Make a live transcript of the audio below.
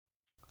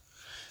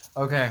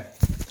Okay.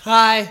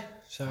 Hi.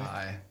 Sorry.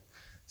 Hi.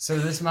 So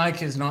this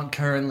mic is not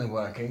currently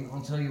working.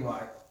 I'll tell you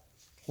why.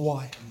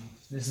 Why?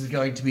 This is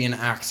going to be an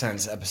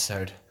accents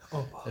episode.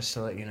 Oh, Just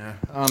to let you know.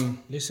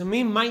 listen to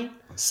me, mate.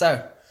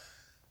 So,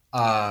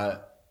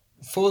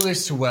 for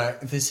this to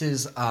work, this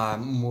is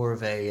more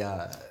of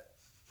a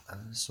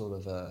sort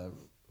of a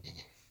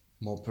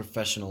more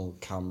professional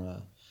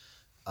camera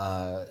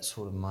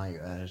sort of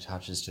mic that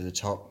attaches to the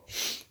top.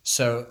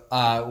 So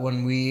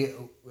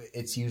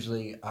it's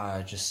usually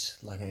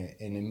just like an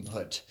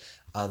input.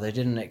 They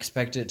didn't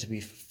expect it to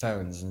be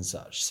phones and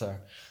such. So,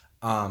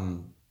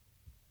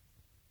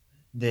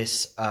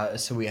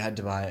 so we had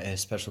to buy a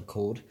special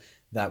cord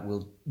that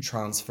will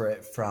transfer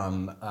it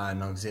from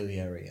an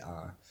auxiliary,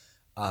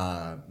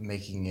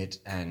 making it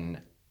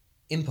an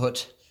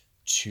input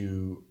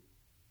to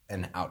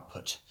an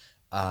output.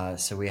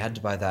 So we had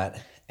to buy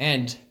that,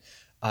 and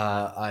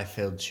I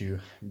failed to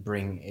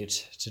bring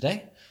it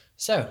today.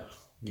 So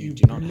You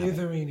do not have it.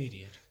 blithering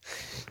idiot.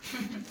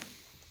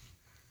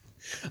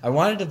 I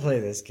wanted to play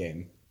this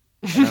game,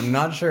 and I'm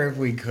not sure if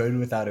we could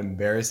without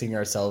embarrassing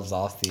ourselves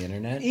off the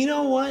internet. You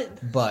know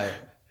what? But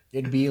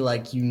it'd be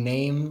like you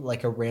name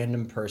like a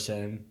random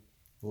person,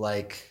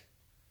 like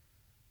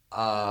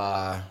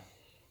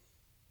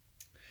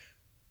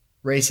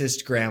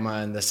racist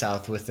grandma in the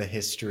South with a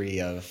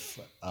history of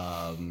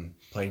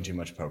playing too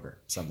much poker,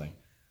 something,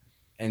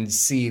 and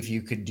see if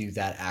you could do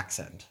that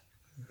accent.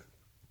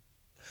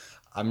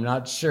 I'm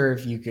not sure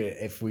if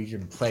we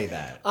could play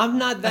that. I'm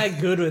not that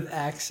good with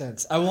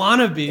accents. I want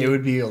to be. It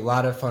would be a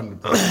lot of fun to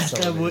play with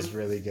someone who's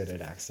really good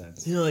at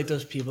accents. You know, like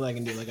those people that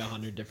can do like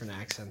 100 different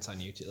accents on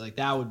YouTube. Like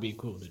that would be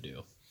cool to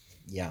do.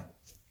 Yeah.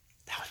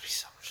 That would be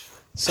so much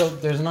fun. So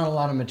there's not a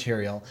lot of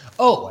material.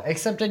 Oh,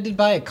 except I did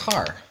buy a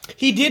car.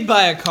 He did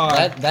buy a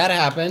car. That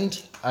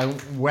happened. I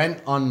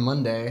went on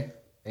Monday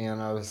and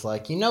I was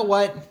like, you know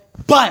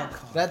what? Buy a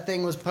car. That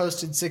thing was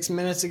posted 6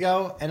 minutes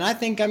ago, and I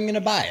think I'm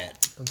gonna buy it.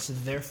 And so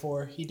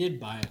therefore, he did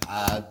buy it.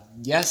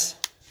 Yes.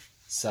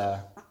 So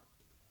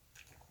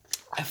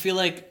I feel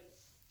like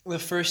the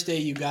first day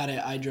you got it,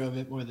 I drove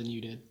it more than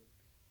you did.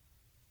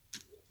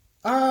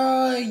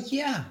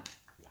 yeah.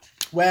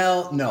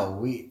 Well,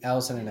 no,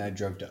 Allison and I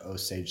drove to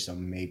Osage, so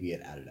maybe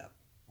it added up.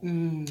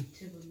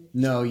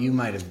 No, you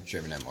might have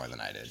driven it more than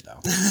I did,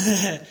 though.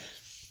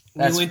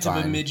 We went fine.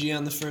 to Bemidji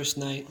on the first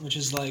night, which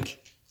is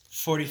like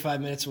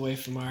 45 minutes away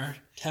from our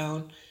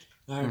town.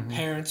 Our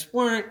parents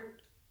weren't.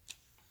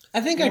 I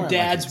think our weren't,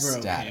 dads like, were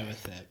okay ecstatic.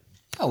 with it.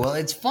 Oh, well,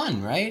 it's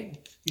fun, right?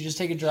 You just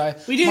take a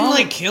drive. We didn't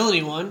Mom- kill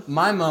anyone.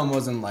 My mom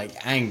wasn't,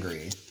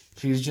 angry.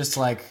 She was just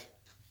like,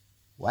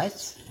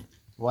 what?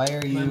 Why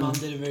are you... My mom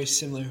did a very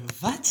similar.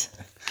 What?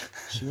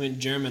 She went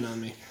German on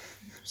me.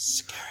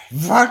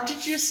 Scary. What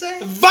did you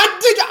say?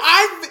 What did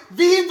I?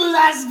 People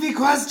ask me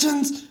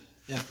questions.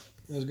 Yeah,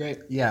 it was great.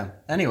 Yeah.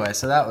 Anyway,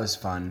 so that was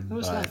fun. It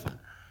was but, not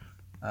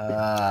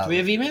fun. Do we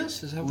have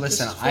emails? Is that what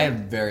Listen, this is for? I have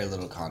very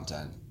little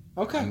content.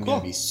 Okay, I'm cool.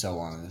 gonna be so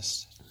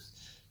honest.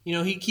 You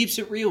know, he keeps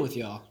it real with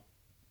y'all.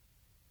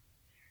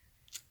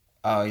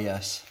 Oh,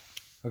 yes.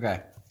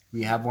 Okay.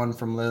 We have one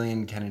from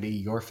Lillian Kennedy,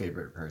 your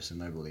favorite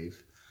person, I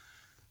believe.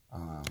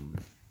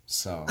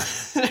 So...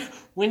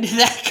 When did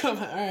that come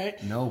out? All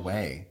right. No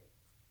way.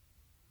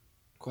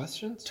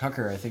 Questions?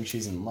 Tucker, I think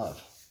she's in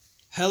love.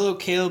 Hello,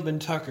 Caleb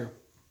and Tucker.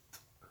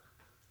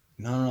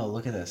 No,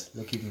 look at this.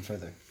 Look even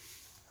further.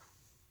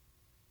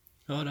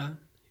 Hold on.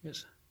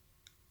 Here's...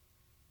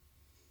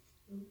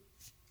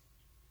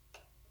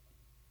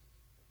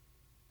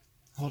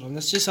 Hold on.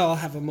 Let's just all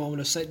have a moment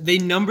of silence. They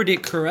numbered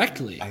it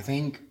correctly. I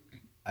think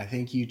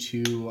you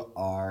two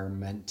are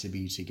meant to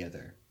be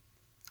together.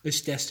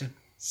 It's destined.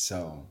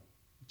 So,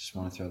 just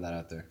want to throw that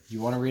out there.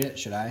 You want to read it?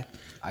 Should I?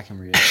 I can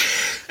read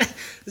it.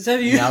 Let's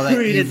have you Now that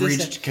read you've it.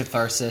 reached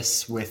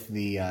catharsis with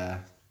the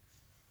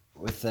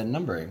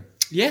numbering.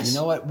 Yes. You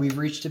know what? We've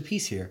reached a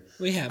piece here.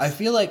 We have. I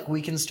feel like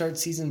we can start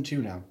season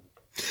 2 now.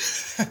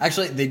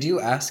 Actually, they do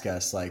ask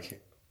us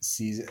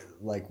season,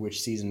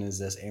 which season is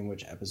this and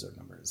which episode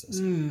number is this.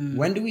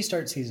 When do we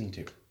start season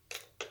 2?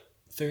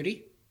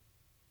 30?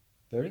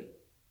 30?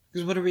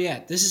 Because what are we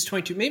at? This is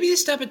 22. Maybe they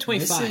stop at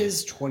 25. This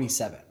is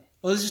 27.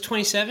 Oh, this is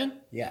 27?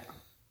 Yeah.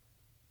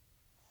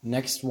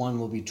 Next one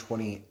will be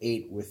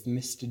 28 with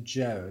Mr.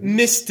 Jones.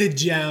 Mr.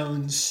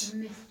 Jones.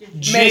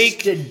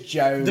 Jake, Mr.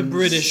 Jones. the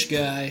British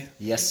guy.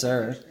 Yes,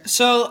 sir.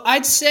 So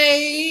I'd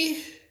say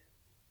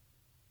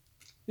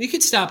we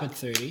could stop at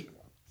 30.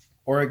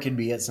 Or it could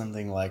be at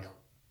something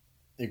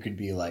it could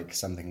be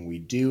something we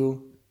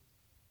do.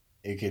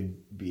 It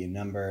could be a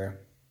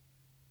number.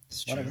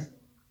 It's true. Whatever.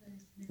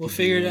 We'll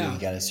figure it We out.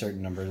 got a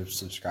certain number of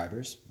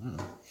subscribers. I don't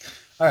know.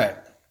 All right.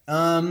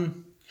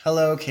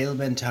 Hello,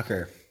 Caleb and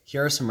Tucker.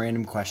 Here are some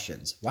random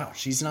questions. Wow,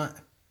 she's not...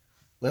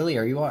 Lily,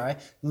 are you all right?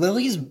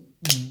 Lily's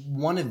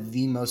one of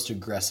the most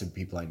aggressive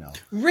people I know.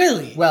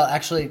 Really? Well,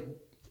 actually,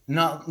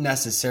 not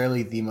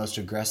necessarily the most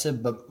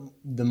aggressive, but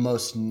the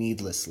most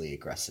needlessly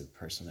aggressive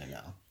person I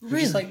know. You're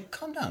just Really?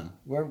 calm down.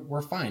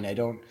 We're fine. I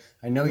know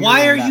you're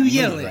Why in are that you mood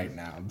yelling? right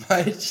now,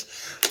 but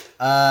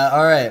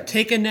all right.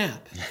 Take a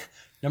nap.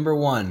 Number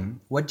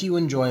 1, what do you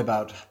enjoy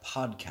about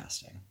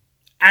podcasting?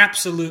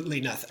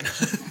 Absolutely nothing.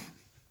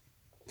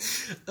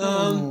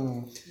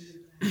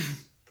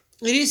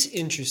 It is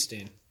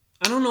interesting.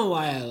 I don't know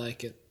why I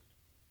like it.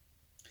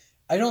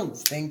 I don't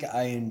think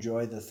I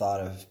enjoy the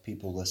thought of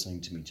people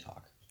listening to me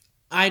talk.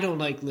 I don't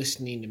like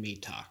listening to me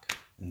talk.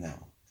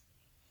 No.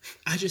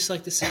 I just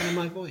like the sound of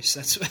my voice.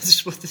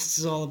 That's what this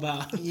is all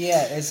about.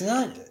 Yeah, it's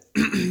not.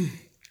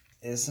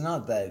 It's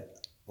not that.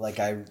 Like,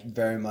 I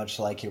very much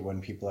like it when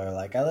people are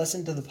like, "I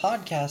listened to the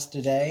podcast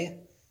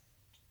today,"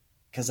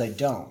 because I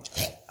don't.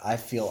 I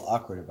feel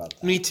awkward about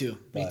that. Me too.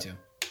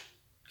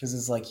 Because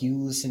it's like, you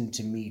listen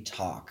to me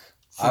talk.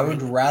 I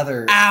would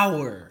rather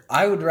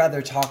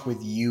talk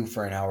with you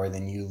for an hour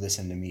than you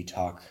listen to me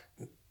talk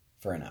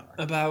for an hour.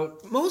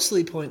 About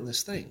mostly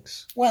pointless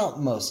things. Well,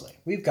 mostly.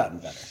 We've gotten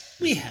better.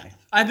 We have.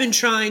 I've been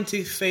trying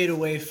to fade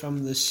away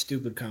from the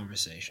stupid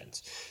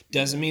conversations.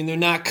 Doesn't mean they're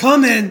not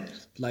coming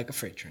like a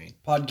freight train.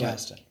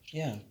 Podcasting.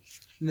 Yeah.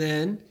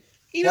 Then,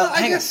 I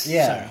hang guess... on.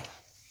 Yeah. Sorry.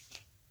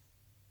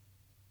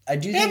 I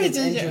do think it's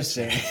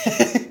interesting.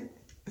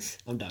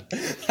 I'm done.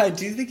 I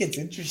do think it's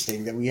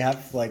interesting that we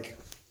have, like...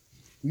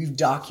 We've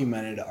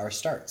documented our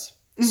starts.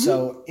 Mm-hmm.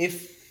 So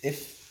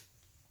if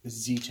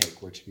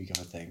Z-Take were to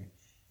become a thing,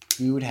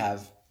 we would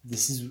have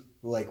the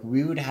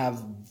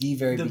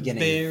very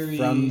beginning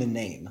from the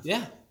name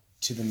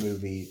to the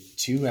movie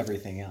to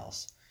everything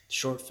else.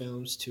 Short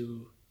films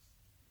to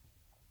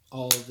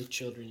all of the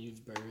children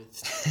you've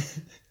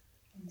birthed.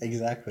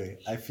 Exactly.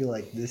 I feel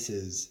like this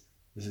is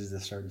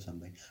the start of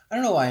something. I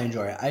don't know why I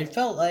enjoy it. I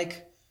felt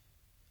like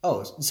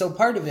so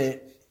part of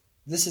it,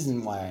 this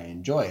isn't why I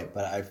enjoy it,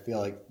 but I feel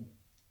like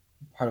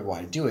part of why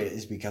I do it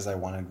is because I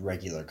wanted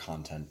regular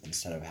content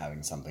instead of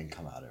having something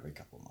come out every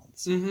couple of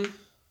months. Mm-hmm.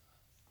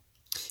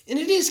 And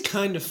it is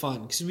kind of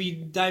fun because we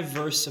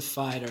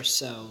diversified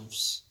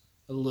ourselves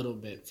a little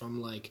bit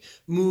from like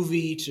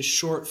movie to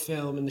short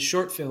film, and the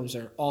short films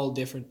are all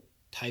different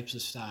types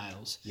of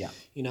styles. Yeah.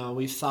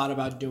 We've thought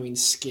about doing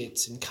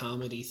skits and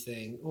comedy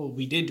thing. Well,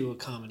 we did do a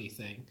comedy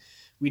thing.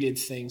 We did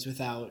things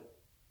without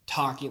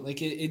talking.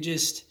 Like it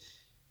just...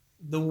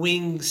 The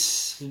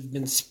wings have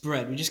been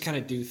spread. We just kind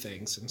of do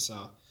things, and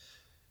so...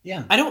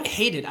 Yeah. I don't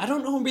hate it. I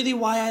don't know really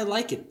why I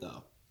like it,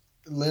 though.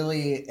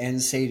 Lily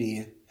and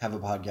Sadie have a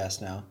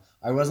podcast now.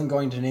 I wasn't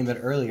going to name it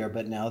earlier,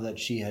 but now that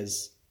she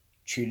has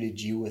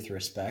treated you with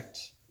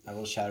respect, I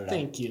will shout it out.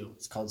 Thank you.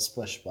 It's called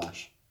Splish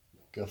Splash.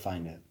 Go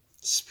find it.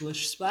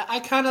 Splish Splash? I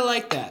kind of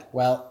like that.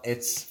 Well,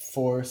 it's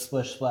for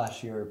Splish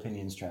Splash, your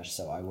opinion's trash,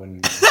 so I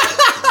wouldn't...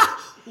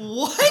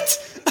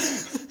 What?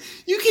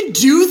 You can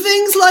do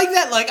things like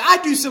that? Like, I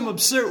do some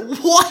absurd...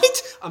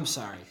 What? I'm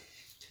sorry.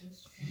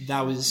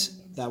 That was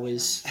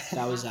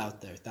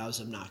out there. That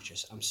was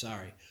obnoxious. I'm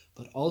sorry.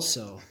 But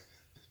also...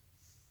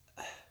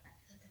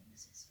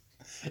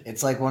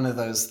 It's like one of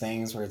those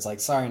things where it's like,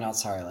 sorry, not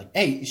sorry. Like,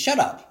 hey, shut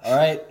up, all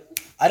right?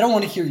 I don't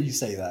want to hear you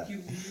say that.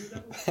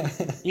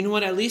 You know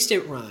what? At least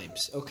it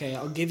rhymes. Okay,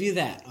 I'll give you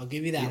that. I'll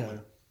give you that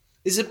one.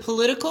 Is it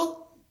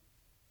political?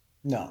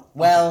 No.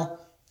 Well... Okay.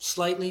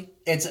 Slightly?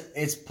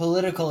 It's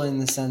political in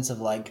the sense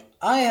of like,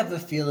 I have a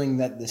feeling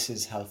that this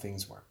is how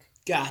things work.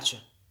 Gotcha.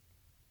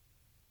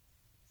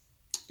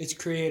 It's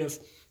creative.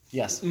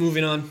 Yes.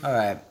 Moving on. All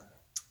right.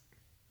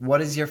 What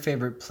is your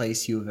favorite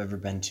place you have ever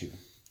been to?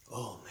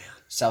 Oh, man.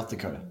 South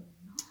Dakota.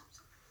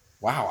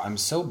 Wow, I'm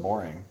so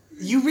boring.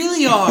 You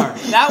really are.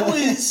 That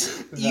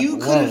was... You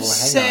could have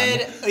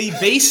said a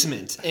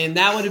basement, and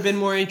that would have been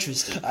more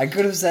interesting. I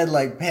could have said,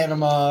 like,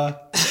 Panama,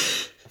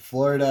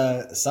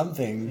 Florida,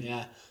 something.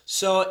 Yeah.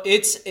 So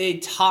it's a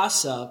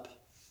toss-up.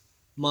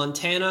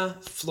 Montana,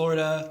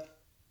 Florida,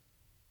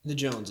 the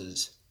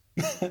Joneses.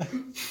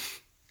 The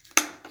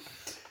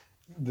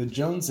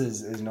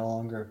Joneses is no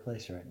longer a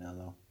place right now,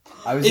 though.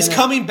 It's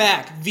coming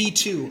back,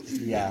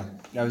 V2. Yeah,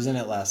 I was in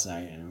it last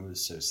night, and it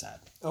was so sad.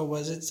 Oh,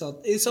 was it?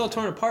 So it's all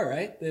torn apart,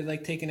 right? They're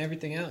like taking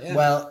everything out. Yeah.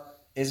 Well,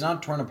 it's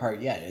not torn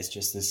apart yet. It's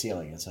just the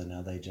ceiling, and so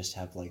now they just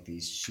have like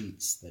these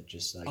sheets that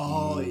just like.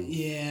 Oh move.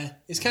 Yeah,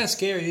 it's kind of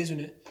scary, isn't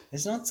it?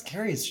 It's not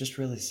scary. It's just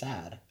really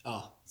sad.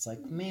 Oh, it's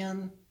like,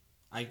 man,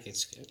 I get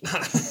scared.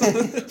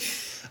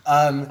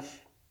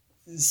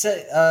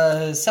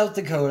 South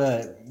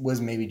Dakota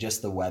was maybe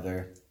just the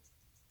weather.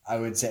 I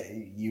would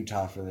say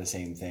Utah for the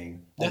same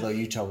thing. Although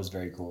Utah was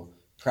very cool.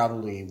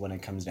 Probably when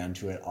it comes down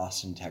to it,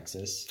 Austin,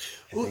 Texas.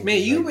 Ooh,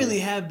 man, you really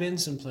have been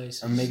some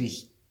places. Or maybe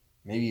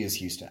it was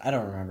Houston. I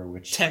don't remember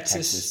which.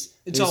 Texas.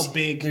 It's all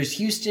big. There's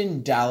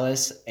Houston,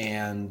 Dallas,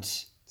 and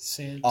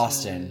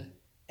Austin.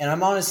 And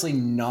I'm honestly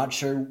not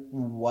sure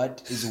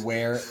what is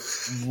where,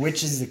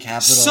 which is the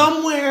capital.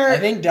 Somewhere. I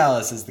think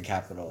Dallas is the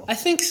capital. I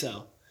think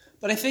so.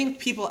 But I think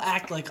people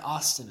act like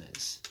Austin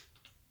is.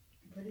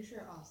 I'm pretty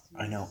sure Austin.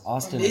 I know.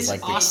 Austin is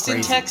like Austin,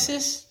 the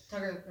Texas?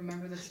 Tucker,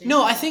 remember the state?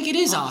 No, I think it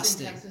is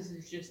Austin. Texas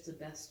is just the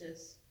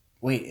bestest.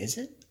 Wait, is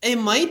it? It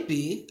might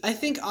be. I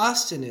think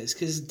Austin is,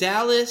 because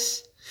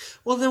Dallas...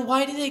 Well, then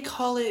why do they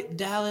call it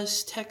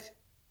Dallas, Texas?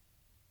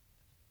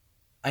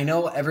 I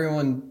know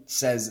everyone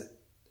says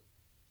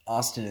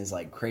Austin is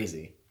like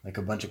crazy. Like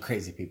a bunch of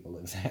crazy people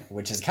live there,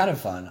 which is kind of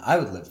fun. I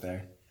would live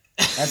there.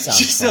 That sounds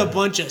Just fun. a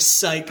bunch of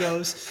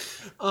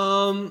psychos.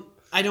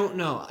 I don't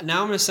know.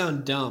 Now I'm gonna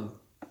sound dumb.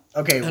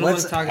 Okay, I don't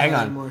what's wanna talk hang about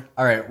it on. anymore.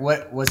 All right,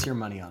 what's your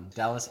money on?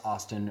 Dallas,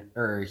 Austin,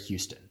 or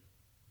Houston?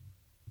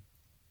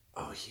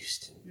 Oh,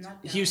 Houston.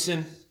 Not Dallas.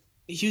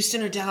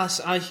 Houston or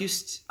Dallas?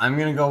 Houston. I'm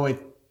gonna go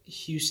with.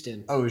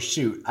 Houston. Oh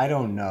shoot, I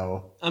don't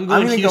know. I'm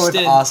going gonna go with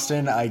Houston.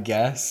 Austin, I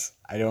guess.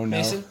 I don't know.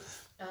 Mason.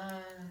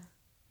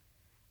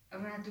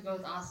 I'm gonna have to go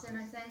with Austin,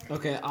 I think.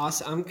 Okay,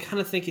 Austin. I'm kind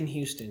of thinking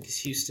Houston because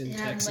Houston, Yeah, it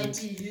might Texans.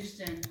 be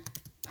Houston.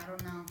 I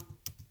don't know.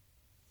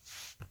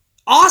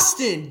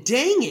 Austin.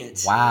 Dang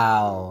it.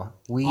 Wow,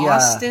 we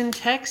Austin,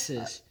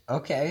 Texas.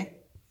 Okay,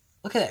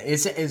 look at that.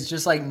 It's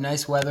just like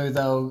nice weather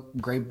though,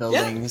 great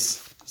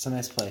buildings. It's a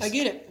nice place. I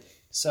get it.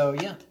 So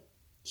yeah,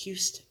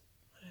 Houston.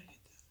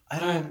 I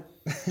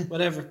don't.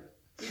 Whatever.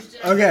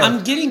 Houston. Okay.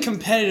 I'm getting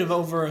competitive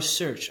over a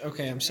search.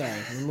 Okay, I'm sorry.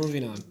 We're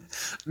moving on.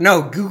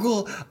 No,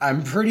 Google.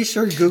 I'm pretty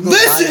sure Google.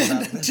 lied about Listen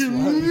this to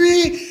one.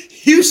 me,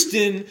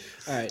 Houston.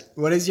 All right.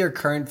 What is your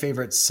current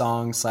favorite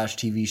song /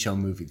 TV show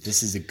movie?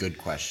 This is a good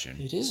question.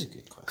 It is a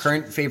good question.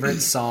 Current favorite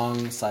song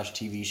 /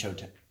 TV show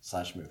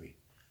 / movie.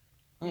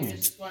 You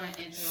just wanna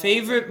answer all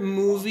Favorite of them?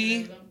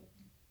 movie?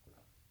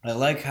 I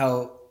like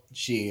how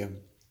she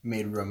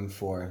made room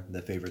for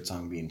the favorite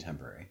song being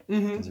temporary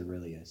because it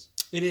really is.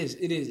 It is.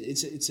 It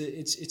is.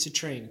 It's a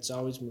train. It's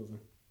always moving.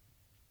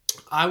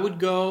 I would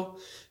go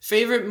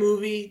favorite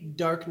movie,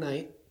 Dark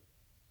Knight.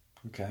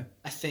 Okay.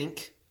 I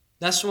think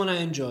that's the one I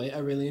enjoy. I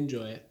really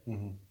enjoy it.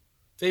 Mhm.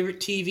 Favorite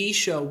TV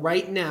show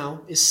right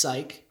now is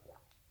Psych.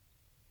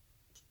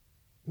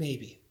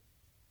 Maybe.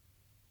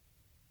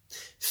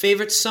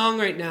 Favorite song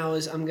right now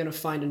is I'm Gonna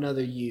Find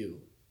Another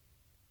You,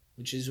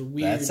 which is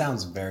weird. That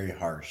sounds very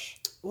harsh.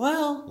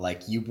 Well,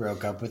 Like you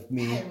broke up with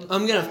me.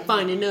 I'm gonna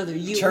find another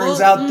you. Turns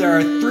Well, out there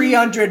are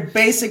 300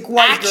 basic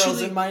white girls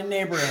Actually- in my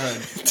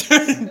neighborhood.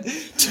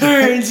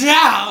 Turns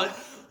out,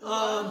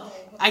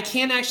 I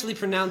can't actually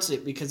pronounce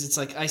it because it's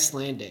like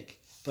Icelandic,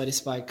 but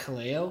it's by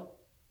Kaleo.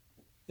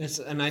 It's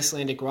an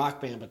Icelandic rock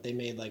band, but they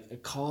made like a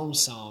calm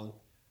song.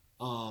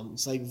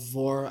 It's like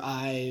Vor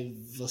I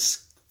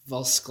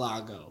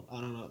Volsklago.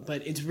 I don't know,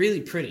 but it's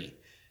really pretty.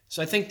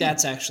 So I think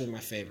that's actually my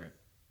favorite.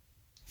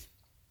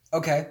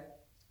 Okay.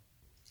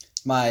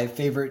 My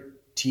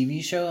favorite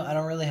TV show? I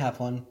don't really have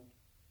one.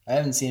 I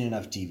haven't seen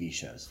enough TV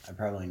shows. I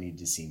probably need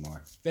to see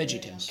more.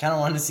 VeggieTales. Kind of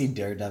want to see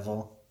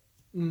Daredevil.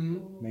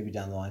 Mm-hmm. Maybe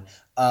down the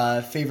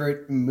line.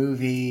 Favorite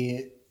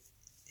movie?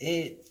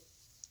 It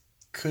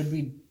could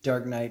be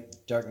Dark Knight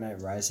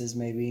Rises,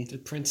 maybe. The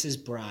Princess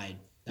Bride.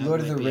 That Lord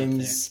of might the be up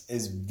Rings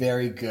is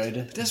very good.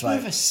 there. That's but more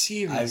of a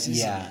series, isn't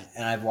yeah, it?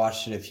 and I've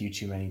watched it a few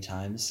too many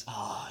times.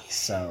 Oh, yeah.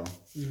 So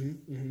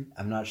Mm-hmm.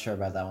 I'm not sure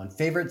about that one.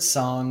 Favorite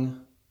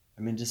song?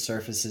 I'm into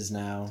Surfaces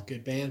now.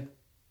 Good band.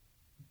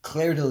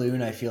 Claire de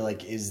Lune, I feel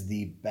like, is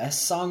the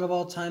best song of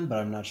all time, but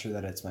I'm not sure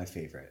that it's my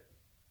favorite.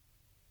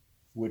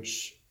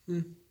 Which,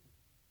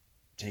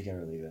 take it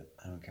or leave it.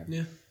 I don't care.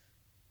 Yeah.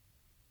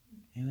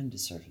 I'm into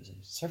Surfaces.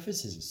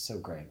 Surfaces is so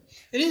great.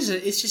 It is.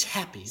 It's just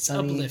happy. It's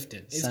Sunny-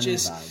 uplifted. It's sunny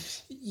just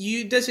vibes.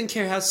 you. Doesn't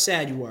care how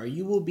sad you are.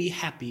 You will be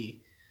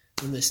happy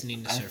when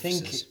listening to I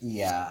Surfaces. think,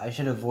 yeah, I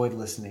should avoid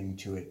listening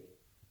to it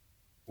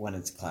when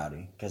it's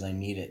cloudy because I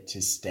need it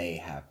to stay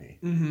happy.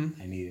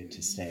 Mm-hmm. I need it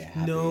to stay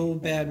happy. No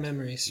bad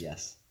memories.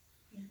 Yes.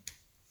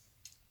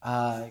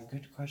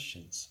 Good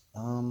questions.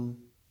 I'll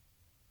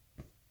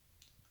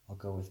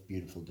go with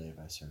Beautiful Day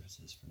by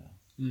Surfaces for now.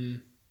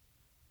 Mm.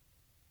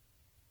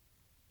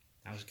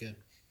 That was good.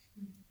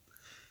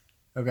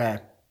 Okay.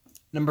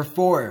 Number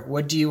 4.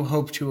 What do you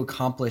hope to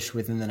accomplish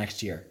within the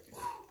next year?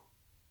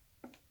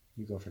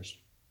 You go first.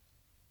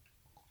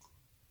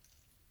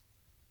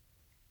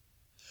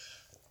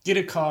 Get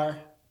a car.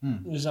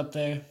 It was up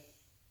there.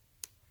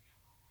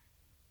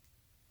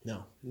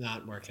 No,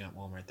 not working at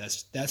Walmart.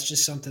 That's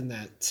just something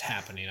that's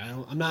happening.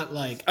 I'm not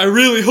like I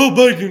really hope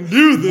I can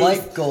do this.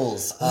 Life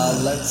goals.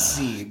 Let's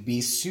see.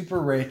 Be super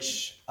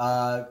rich.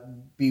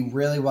 Be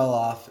really well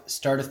off.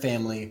 Start a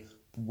family.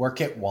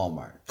 Work at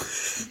Walmart.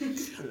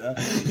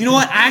 You know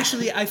what?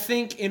 Actually, I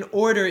think in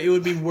order it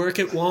would be work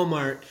at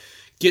Walmart,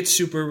 get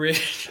super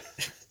rich,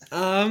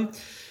 and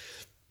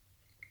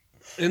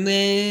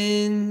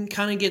then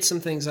kind of get some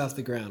things off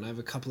the ground. I have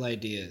a couple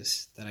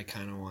ideas that I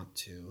kind of want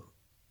to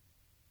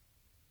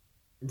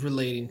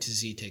relating to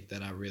ZTIC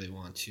that I really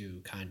want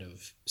to kind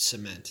of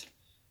cement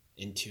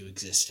into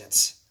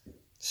existence.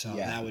 So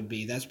Yeah.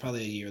 that's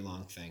probably a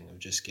year-long thing of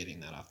just getting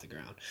that off the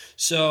ground.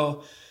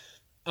 So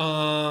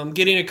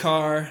getting a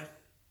car,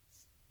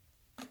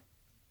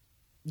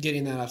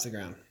 getting that off the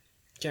ground.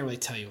 Can't really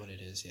tell you what it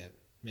is yet.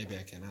 Maybe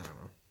I can.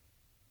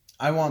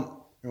 I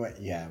don't know.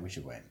 Yeah, we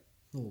should wait.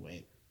 We'll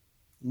wait.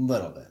 A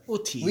little bit. We'll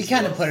tease. We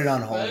kind of put it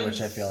on hold,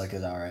 which I feel like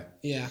is all right.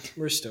 Yeah,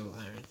 we're still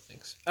iron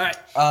things. All right.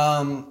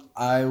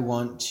 I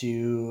want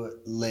to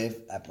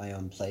live at my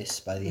own place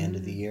by the end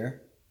of the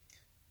year.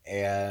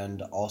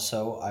 And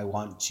also, I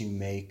want to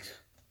make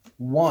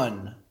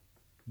one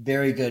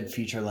very good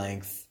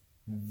feature-length,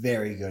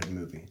 very good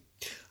movie.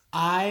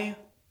 I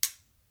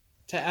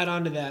to add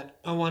on to that,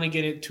 I want to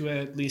get it to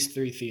at least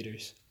 3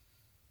 theaters.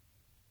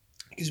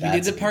 Because we did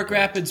That's the a Park good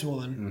point. Rapids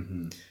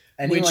one,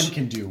 Anyone Which-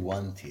 can do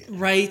one theater.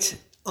 right?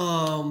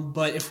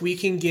 But if we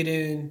can get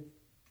in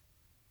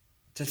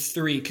to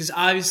 3, because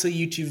obviously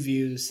YouTube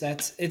views,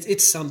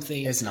 it's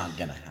something. It's not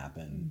gonna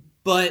happen.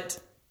 But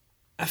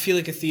I feel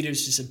like a theater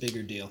is just a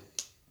bigger deal.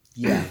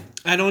 Yeah.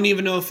 I don't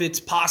even know if it's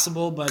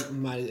possible, but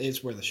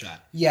it's worth a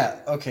shot. Yeah,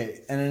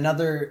 okay. And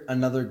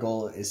another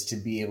goal is to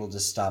be able to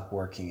stop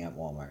working at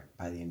Walmart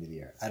by the end of the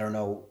year. I don't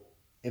know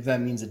if that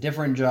means a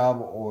different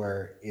job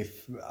or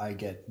if I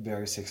get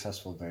very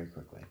successful very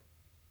quickly,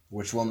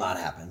 which will not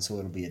happen. So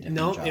it'll be a different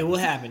No, job. it will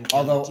happen.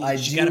 Although you I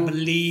just do- gotta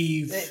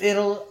believe.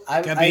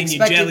 I Gotta be in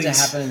your expect it to jellies.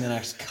 happen in the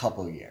next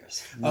couple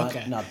years.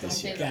 Okay. Not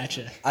this year.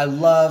 Gotcha. I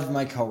love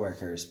my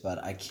coworkers,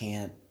 but I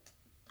can't.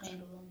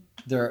 Handle them.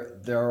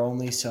 There are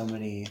only so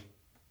many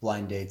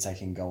blind dates I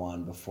can go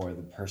on before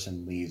the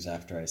person leaves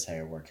after I say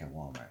I work at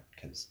Walmart.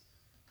 Because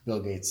Bill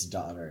Gates'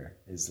 daughter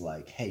is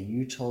like, "Hey,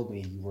 you told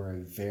me you were a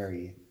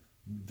very,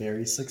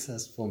 very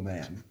successful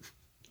man.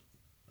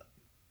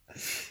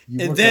 You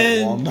And work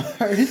then- at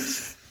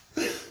Walmart."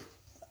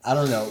 I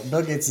don't know.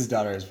 Bill Gates'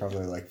 daughter is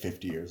probably like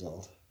 50 years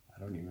old. I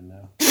don't even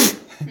know.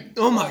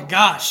 Oh my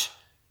gosh.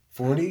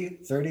 40?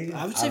 30?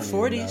 I would say don't even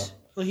 40s.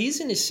 Well, he's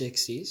in his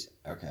 60s.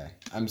 know. Okay.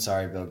 I'm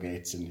sorry, Bill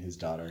Gates and his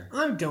daughter.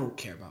 I don't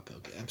care about Bill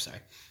Gates. I'm sorry.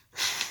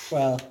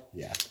 Well,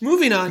 yeah.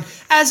 Moving on.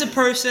 As a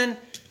person,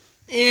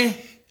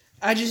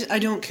 I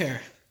don't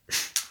care.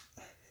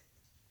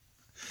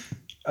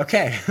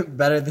 Okay,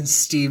 better than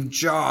Steve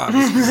Jobs.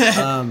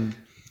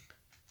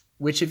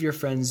 Which of your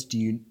friends do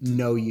you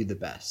know you the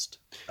best?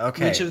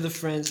 Okay. Which of the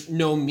friends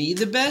know me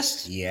the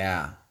best?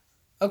 Yeah.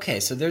 Okay,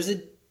 so there's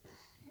a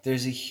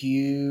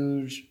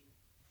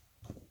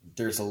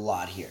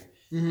lot here.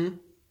 Mm-hmm.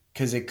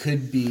 Because it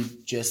could be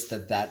just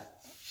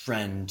that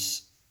friend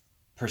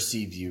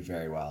perceives you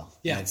very well.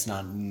 Yeah. And it's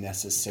not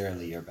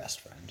necessarily your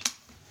best friend.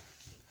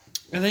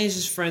 I think it's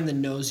his friend that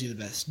knows you the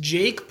best.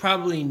 Jake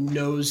probably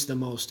knows the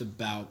most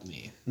about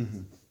me.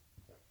 Mm-hmm.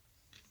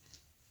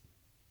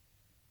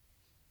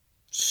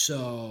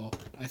 So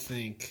I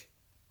think,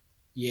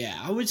 yeah,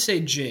 I would say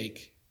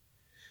Jake.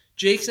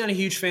 Jake's not a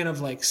huge fan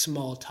of like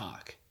small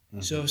talk.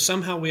 So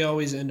somehow we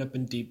always end up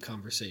in deep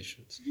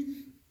conversations.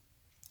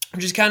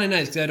 Which is kind of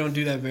nice because I don't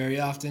do that very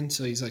often.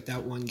 So he's like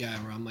that one guy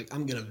where I'm like,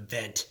 I'm going to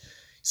vent.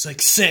 He's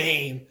like,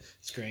 same.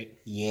 It's great.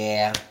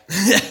 Yeah.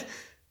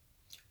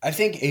 I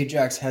think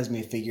Ajax has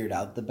me figured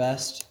out the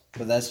best,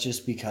 but that's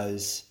just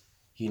because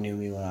he knew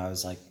me when I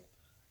was like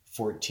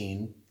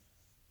 14.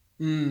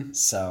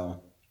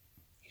 So,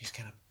 He just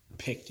kind of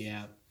picked you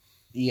out.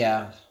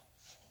 yeah.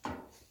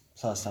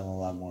 Plus, I'm a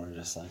lot more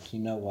just like, you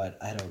know what?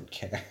 I don't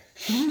care.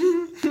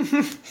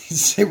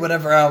 Say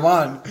whatever I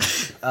want.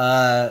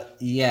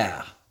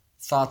 Yeah.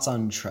 Thoughts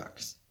on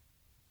trucks?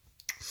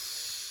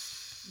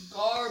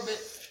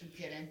 Garbage. I'm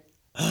kidding.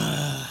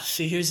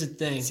 See, here's the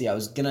thing. See, I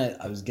was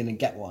gonna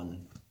get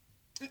one.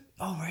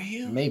 Oh, are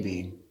you?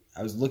 Maybe.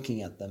 I was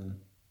looking at them.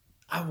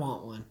 I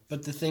want one.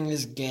 But the thing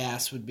is,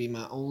 gas would be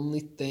my only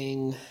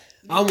thing.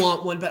 I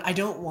want one, but I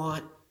don't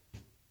want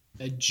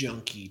a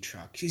junky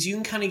truck. Because you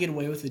can kind of get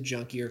away with a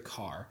junkier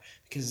car.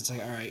 Because it's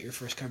like, all right, your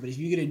first car. But if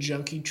you get a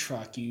junky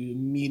truck, you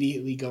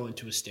immediately go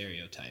into a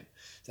stereotype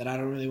that I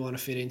don't really want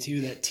to fit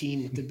into. That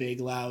teen with the big,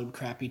 loud,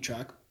 crappy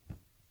truck.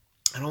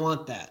 I don't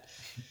want that.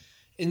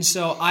 And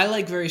so I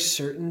like very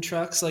certain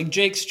trucks, like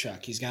Jake's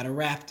truck. He's got a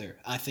Raptor.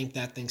 I think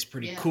that thing's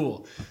pretty Yeah.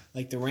 cool.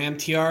 Like the Ram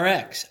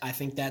TRX. I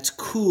think that's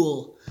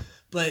cool.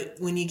 But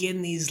when you get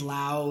in these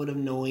loud,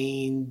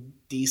 annoying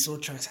diesel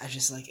trucks, I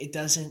just like it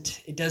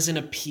doesn't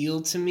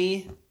appeal to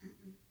me.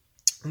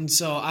 And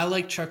so I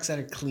like trucks that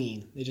are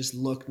clean. They just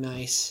look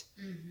nice.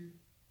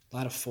 A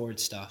lot of Ford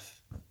stuff.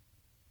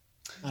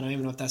 I don't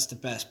even know if that's the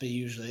best, but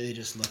usually they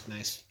just look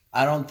nice.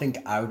 I don't think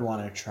I would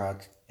want a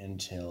truck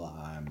until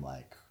I'm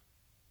like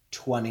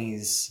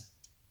 20s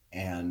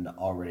and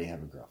already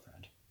have a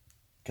girlfriend.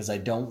 Because I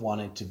don't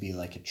want it to be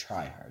like a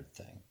try-hard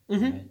thing.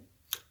 Right?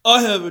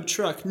 I have a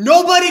truck.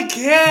 Nobody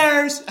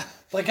cares.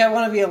 Like, I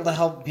want to be able to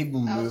help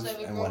people I move also have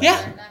a and girlfriend.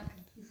 whatever. Yeah.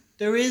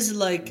 There is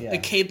like Yeah. a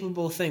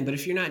capable thing, but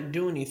if you're not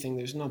doing anything,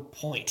 there's no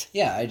point.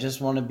 Yeah, I just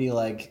want to be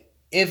like,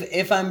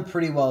 if I'm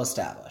pretty well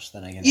established,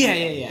 then I can. Yeah, have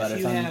yeah,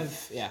 one.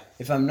 yeah. But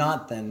if I'm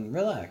not, then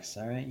relax.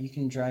 All right, you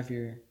can drive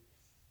your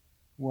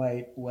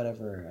white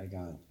whatever I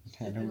got.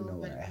 I don't know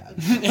what I have.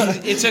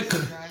 It's a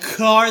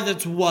car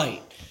that's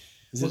white.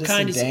 Is What it a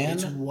kind sedan?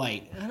 is it? It's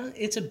white.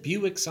 It's a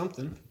Buick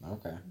something.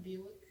 Okay,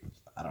 Buick.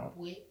 I don't.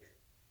 Wick.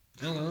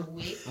 I don't know.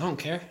 Wick. I don't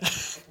care.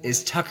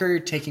 Is Tucker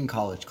taking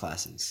college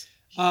classes?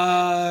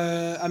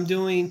 I'm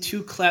doing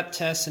 2 CLEP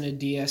tests and a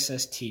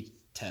DSST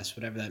test,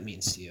 whatever that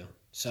means to you.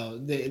 So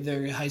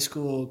they're high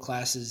school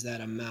classes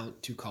that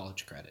amount to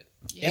college credit.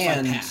 If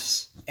I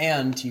pass.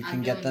 And you I'm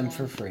can get doing them one.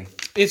 for free.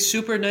 It's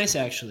super nice,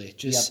 actually.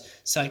 Just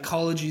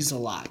psychology's a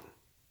lot.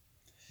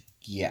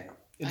 Yeah.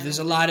 There's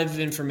a lot of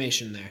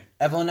information there.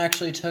 Evelyn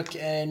actually took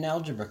an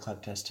algebra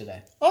club test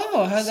today.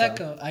 Oh, how'd that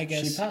So, go? I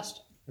guess. She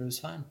passed. It was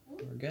fine.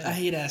 we're good. I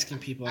hate asking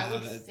people I how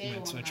would to fail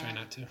math, so I on try that.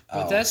 not to. Oh,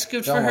 But that's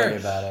good don't for her. worry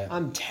about it.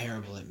 I'm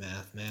terrible at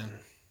math, man.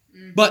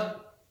 Mhm.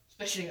 But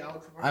Especially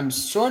algebra. I'm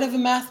sort of a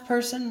math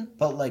person,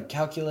 but like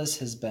calculus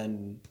has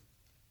been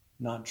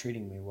not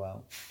treating me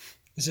well.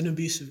 it's an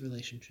abusive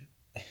relationship.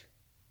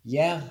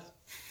 Yeah.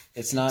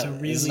 It's not. It's a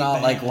It's really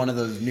not like bad- one of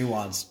those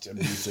nuansed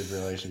abusive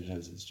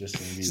relationships. It's just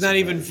an abusive. It's not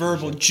even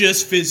verbal, relationship.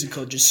 just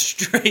physical, just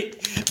straight.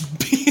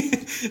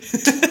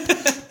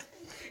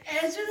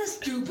 Answer the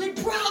stupid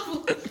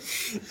problem.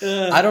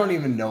 I don't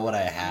even know what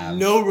I have.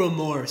 No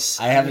remorse.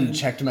 I haven't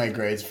checked my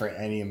grades for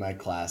any of my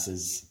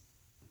classes.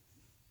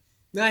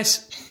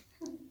 Nice.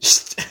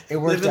 It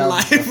worked Living out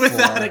life before.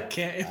 without a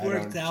care. It I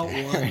worked don't out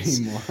care once.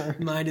 anymore.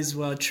 Might as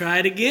well try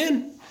it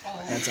again.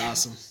 That's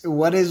awesome.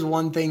 What is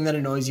one thing that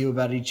annoys you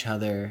about each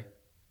other?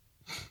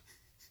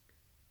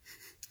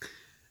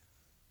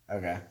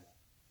 Okay.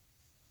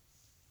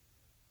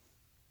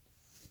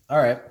 All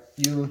right,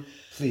 you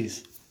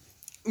please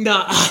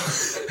Nah.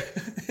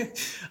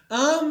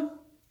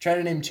 try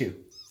to name two.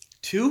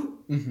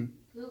 2?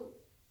 Who?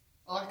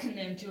 Oh, I can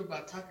name 2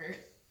 about Tucker.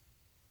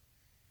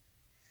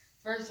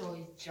 First of all,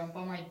 he jump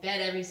on my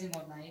bed every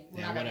single night. Well,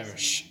 Yeah, not every whatever.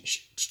 single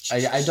Shh.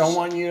 night. I don't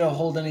want you to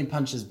hold any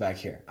punches back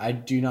here. I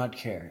do not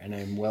care, and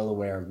I'm well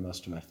aware of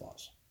most of my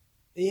flaws.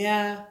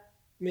 Yeah,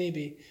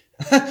 maybe.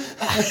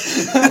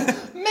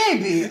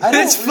 Maybe.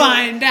 Let's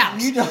find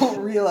out. You don't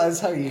realize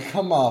how you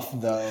come off,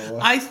 though.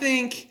 I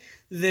think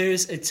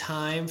there's a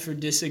time for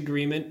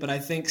disagreement, but I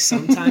think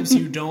sometimes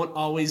you don't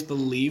always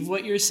believe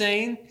what you're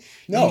saying.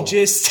 No. You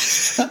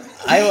just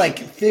I like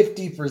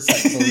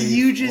 50% believe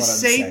you just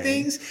what I'm say saying.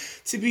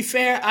 things. To be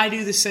fair, I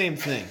do the same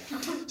thing.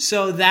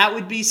 So that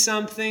would be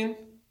something.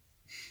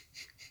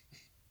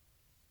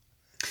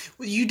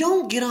 Well, you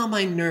don't get on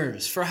my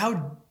nerves. For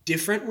how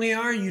different we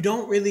are, you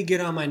don't really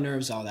get on my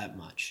nerves all that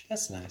much.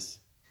 That's nice.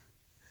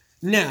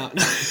 Now,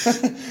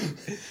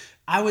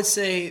 I would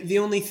say the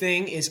only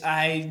thing is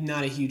I'm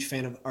not a huge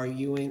fan of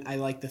arguing. I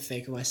like to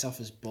think of myself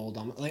as bold.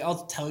 Like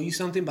I'll tell you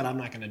something, but I'm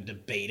not going to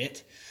debate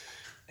it.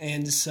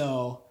 And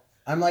so,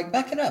 I'm like,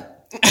 back it up.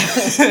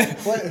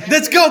 What?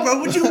 let's go,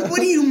 bro. What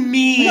do you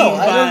mean No,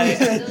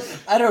 by?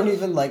 I don't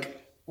even like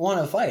want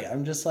to fight.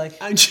 I'm just like,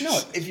 I'm just- no.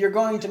 If you're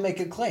going to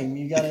make a claim,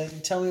 you gotta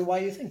tell me why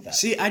you think that.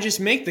 See, I just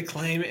make the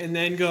claim and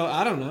then go,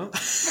 I don't know.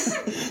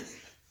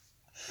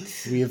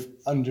 We have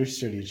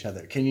understood each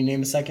other. Can you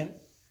name a second?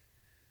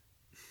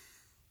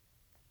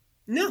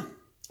 No,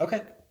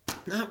 Okay.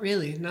 not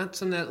really. Not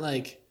something that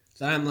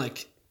that I'm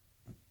like.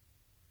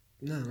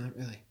 No, not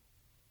really.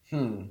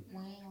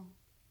 Wow.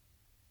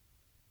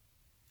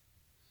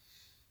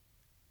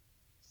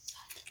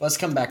 Let's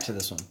come back to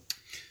this one.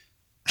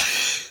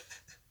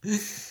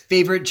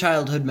 Favorite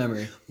childhood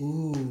memory?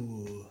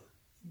 Ooh.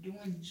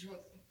 Doing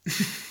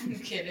drugs. I'm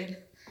kidding.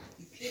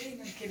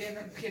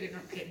 I'm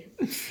kidding.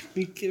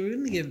 We can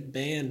really get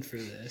banned for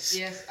this.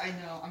 Yes, I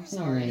know. I'm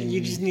sorry. You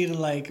just need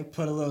to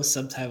put a little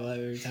subtitle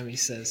every time he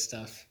says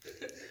stuff.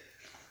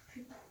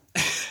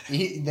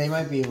 They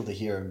might be able to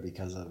hear him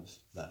because of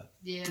that.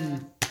 Yeah.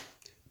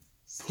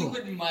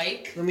 Stupid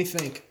Mike. Let me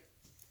think.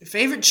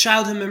 Favorite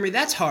childhood memory?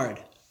 That's hard.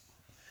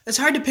 It's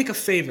hard to pick a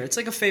favorite. It's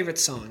like a favorite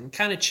song. It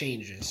kind of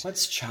changes.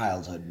 What's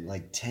childhood?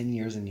 Like 10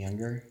 years and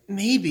younger?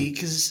 Maybe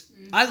because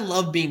I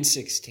love being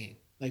 16.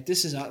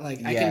 This is I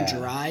Yeah. can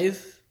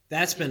drive.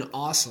 That's been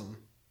awesome.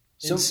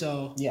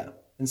 So Yeah.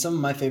 And some of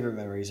my favorite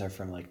memories are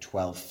from like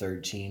 12,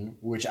 13,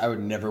 which I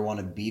would never want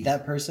to be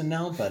that person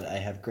now, but I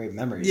have great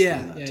memories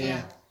from that time.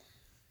 yeah.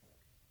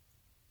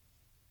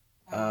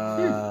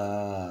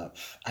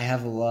 I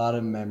have a lot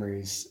of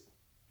memories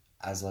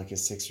as like a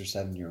 6 or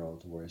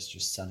 7-year-old where it's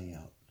just sunny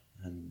out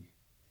and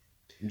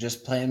I'm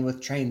just playing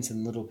with trains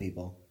and little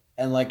people.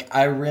 And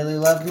I really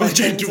loved my Bunch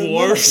of trains and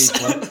little dwarfs.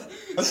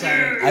 people.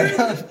 Sorry.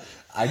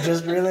 I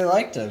just really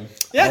liked them.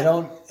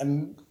 Yeah.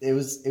 It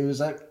was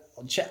like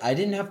I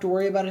didn't have to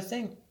worry about a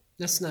thing.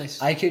 That's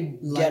nice. I could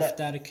Life get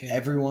without a care.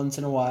 every once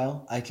in a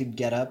while. I could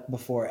get up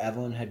before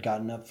Evelyn had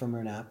gotten up from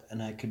her nap,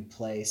 and I could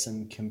play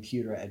some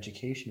computer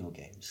educational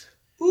games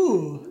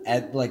Ooh.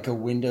 at a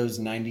Windows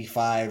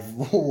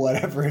 95,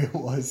 whatever it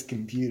was,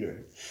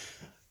 computer.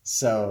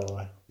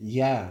 So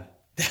yeah,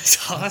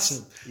 That's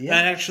awesome. Yeah.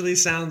 That actually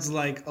sounds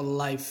like a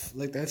life.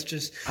 That's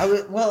just. I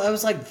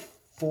was like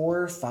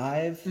 4 or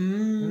 5.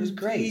 It was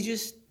great.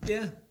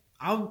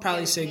 I would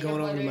probably say Peanut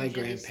going over to butter my and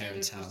jelly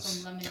grandparents' sandwich with house.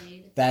 some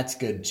lemonade. That's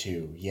good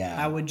too.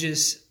 Yeah, I would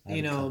just, I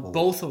have a couple.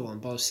 both of them,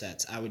 both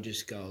sets. I would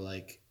just go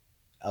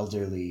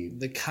elderly.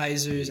 the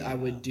Kaisers. I Yeah.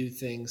 would do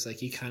things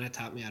he kind of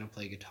taught me how to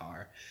play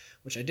guitar,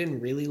 which I didn't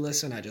really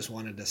listen. I just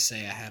wanted to say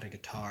I had a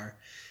guitar,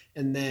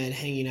 and then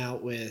hanging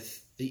out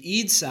with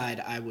the Eid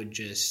side, I would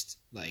just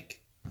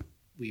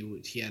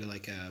he had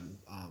a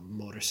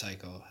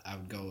motorcycle. I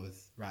would go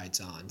with rides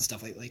on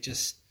stuff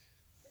just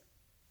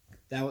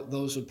that.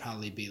 Those would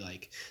probably be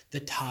the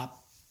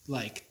top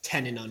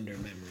 10 and under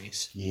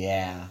memories.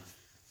 Yeah.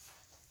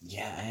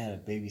 Yeah, I had a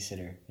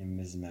babysitter named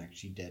Mrs. Mac.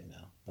 She's dead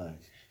now, but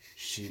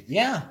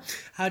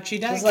How'd she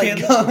die? It's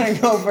like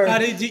going over. How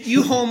did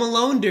you Home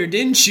Alone her,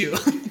 didn't you?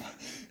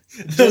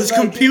 Those like-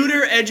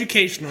 computer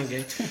educational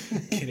games.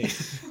 Kidding.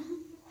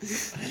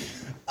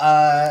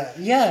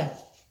 Yeah.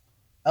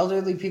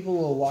 Elderly people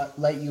will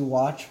let you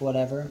watch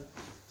whatever,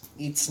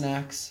 eat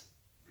snacks,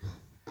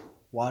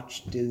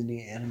 watch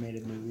Disney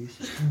animated movies.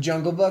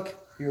 Jungle Book.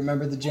 You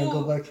remember the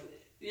Jungle Book?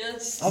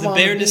 Yes. I The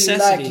wanna bare be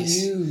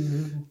necessities.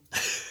 Like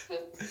you.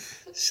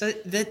 So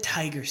that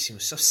tiger scene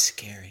was so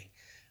scary.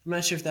 I'm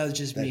not sure if that was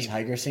just That me.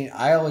 tiger scene.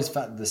 I always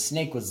thought the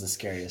snake was the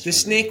scariest. The one.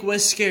 snake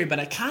was scary, but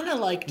I kind of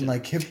liked it.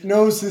 Like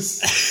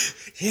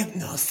hypnosis.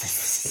 Hypnosis.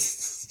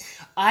 snake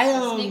I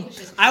was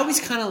just I always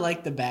kind of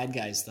liked the bad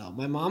guys though.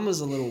 My mom was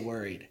a little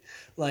worried.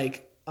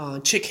 Like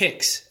Chick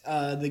Hicks,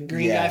 the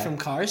green guy Yeah. from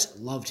Cars,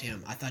 loved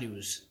him. I thought he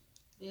was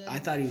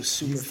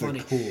super He's the funny.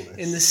 coolest.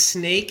 And the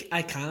snake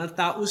I kind of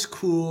thought was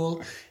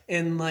cool.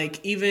 And like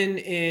even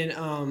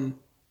in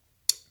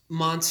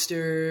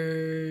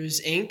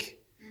Monsters Inc.,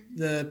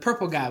 the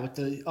purple guy with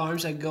the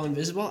arms that go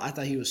invisible, I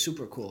thought he was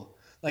super cool.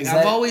 Like Is I've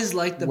that- always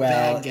liked the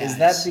bad guys. Is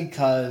that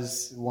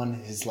because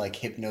one is like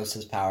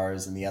hypnosis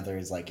powers and the other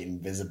is like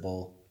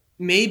invisible?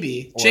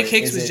 Maybe. Or Chick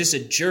Hicks is was it- just a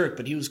jerk,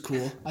 but he was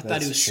cool. I thought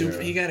That's he was super.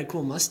 true. He got a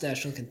cool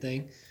mustache looking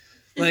thing.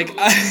 Like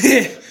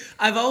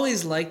I've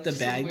always liked the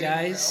bad weird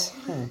guys.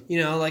 girl. You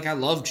know, like I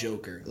love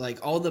Joker.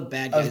 Like all the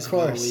bad guys have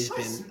course. always Put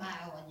a been.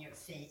 smile on your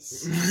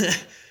face.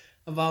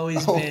 I've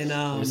always Oh, been.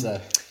 there's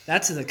a-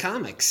 That's the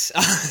comics.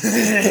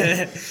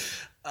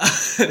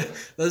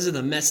 Those are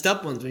the messed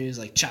up ones when he was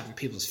like chopping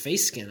people's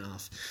face skin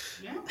off.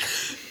 Yeah.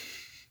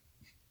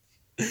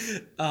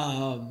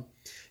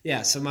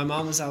 Yeah, so my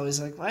mom was always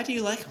like, "Why do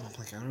you like him?" I'm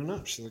like, "I don't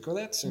know." She's like, "Oh,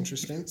 that's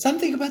interesting."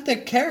 Something about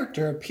that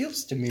character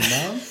appeals to me,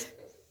 Mom.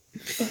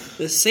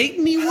 The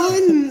Satan-y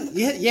one?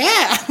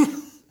 Yeah.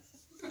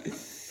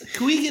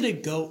 Can we get a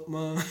goat,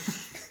 Mom?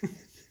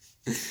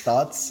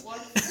 Thoughts? What?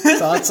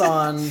 Thoughts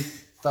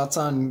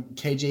on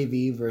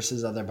KJV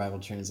versus other Bible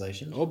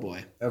translations? Oh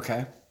boy.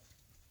 Okay.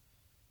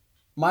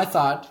 My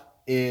thought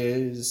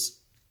is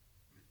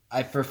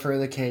I prefer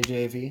the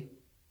KJV.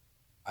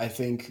 I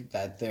think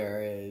that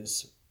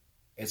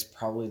it's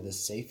probably the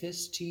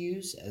safest to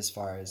use as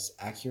far as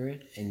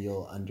accurate, and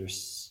you'll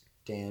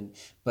understand,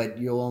 but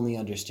you'll only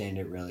understand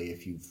it really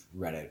if you've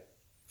read it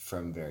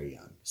from very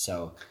young.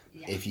 So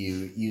if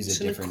you use It's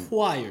a an different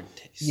acquired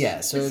taste. yeah,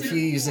 so if you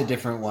use a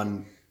different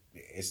one,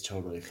 it's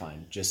totally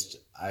fine. Just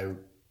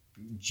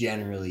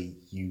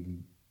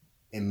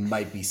it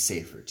might be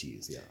safer to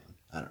use the other one.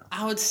 I don't know.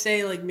 I would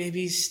say like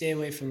maybe stay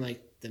away from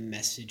like the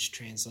Message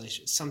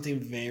translation, something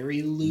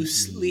very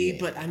loosely. Yeah.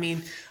 But I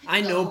mean,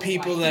 I know Oh,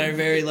 people right. that are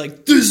very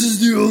like, this is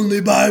the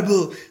only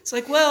Bible. It's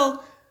like,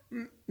 well,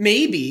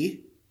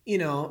 maybe. You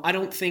know, I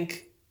don't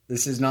think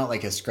This is not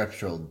like a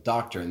scriptural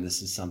doctrine.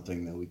 This is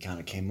something that we kind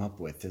of came up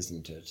with,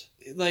 isn't it?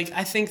 like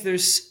I think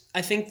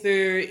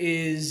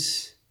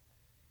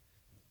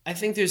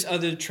there's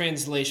other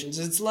translations.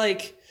 It's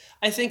like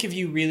I think if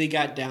you really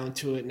got down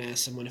to it and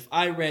asked someone, if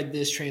I read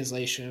this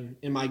translation,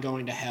 am I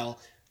going to hell?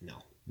 No.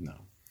 No.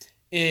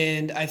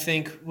 And I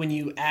think when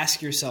you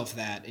ask yourself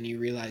that and you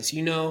realize,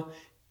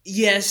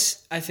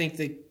 yes, I think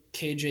the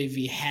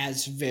KJV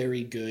has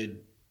very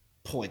good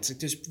points. Like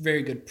there's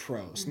very good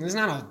pros. And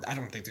I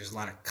don't think there's a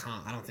lot of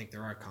cons. I don't think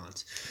there are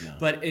cons. No.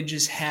 But it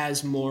just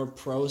has more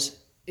pros.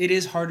 It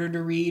is harder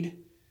to read.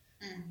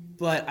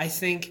 But I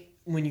think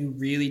when you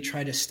really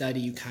try to study,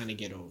 you kind of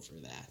get over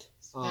that.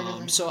 better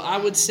than So I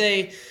would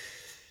say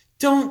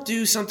don't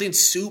do something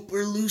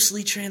super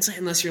loosely translated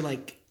unless you're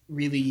like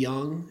really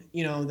young,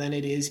 then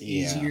it is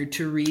easier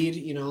to read.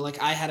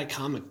 Like I had a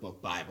comic book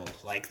Bible.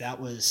 Like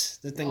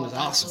the thing was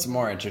that's awesome. It's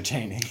more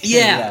entertaining.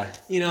 Yeah,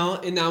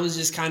 and that was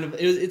just kind of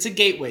it's a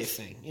gateway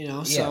thing,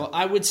 So Yeah.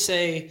 I would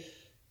say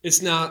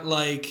it's not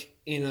like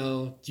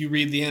you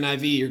read the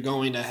NIV, you're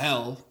going to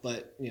hell,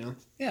 but Yeah.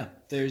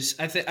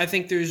 I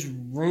think there's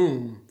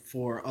room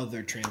for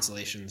other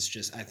translations.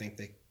 Just I think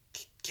the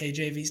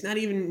KJV is not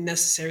even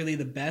necessarily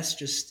the best,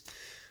 just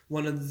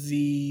one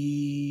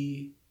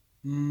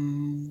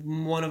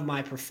of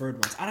my preferred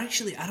ones. I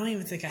don't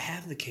even think I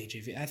have the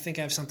KJV. I think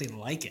I have something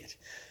like it.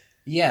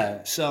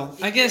 Yeah. So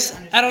I guess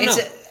I don't know.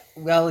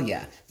 Well,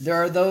 yeah. There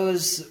are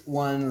those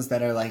ones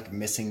that are like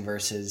missing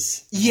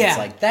verses. and Yeah, It's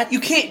like that.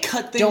 you can't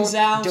cut things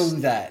don't out. do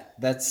that.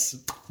 That's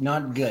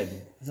not good.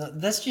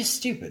 That's just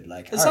stupid.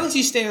 Like, As long as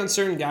you stay on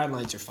certain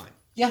guidelines, you're fine.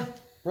 yeah,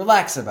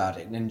 relax about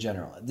it in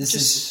general. This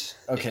is Just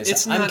okay. So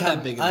it's not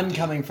that big of a I'm deal.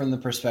 coming from the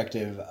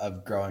perspective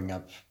of growing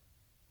up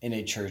in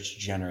a church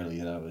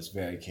generally that was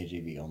very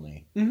KJV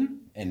only,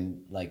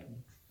 and like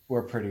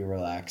we're pretty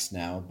relaxed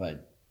now,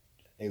 but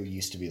it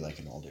used to be like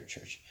an older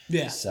church.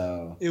 Yeah.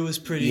 So It was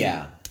pretty.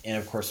 yeah, and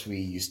of course we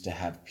used to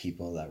have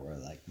people that were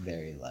like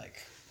very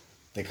like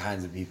the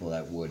kinds of people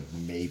that would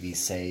maybe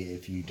say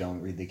if you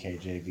don't read the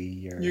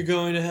KJV, You're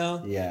going to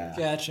hell. yeah.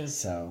 Gotcha.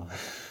 So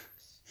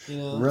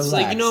It's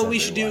like what we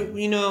should do.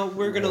 everyone.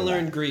 We're gonna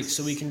learn Relax. Greek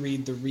so we can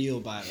read the real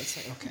Bible. It's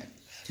like okay.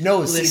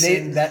 no, see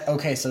Listen.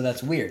 so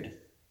that's weird.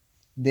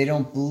 They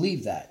don't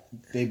believe that.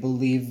 They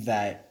believe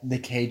that the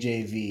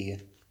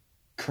KJV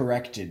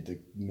corrected the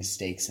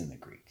mistakes in the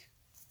Greek.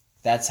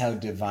 That's how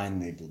divine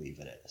they believe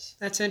it is.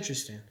 That's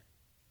interesting.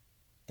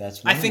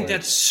 That's I one think word.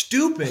 that's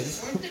stupid.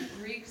 Weren't the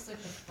Greeks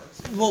like the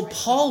first? ones Well, to write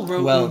Paul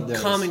wrote Well, in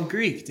there's- Common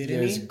Greek, didn't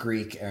There's he?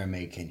 Greek,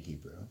 Aramaic, and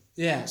Hebrew.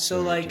 Yeah. So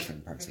They're like,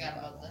 different parts Forgot of the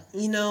about Bible.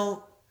 that. you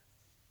know,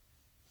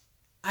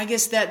 I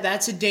guess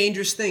that's a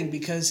dangerous thing,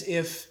 because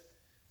if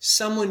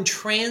someone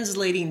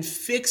translating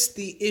fixed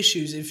the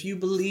issues, if you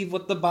believe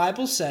what the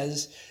Bible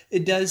says,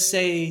 it does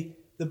say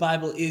the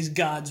Bible is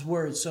God's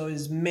word. So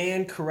is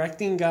man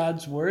correcting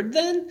God's word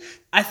then?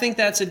 I think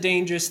that's a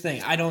dangerous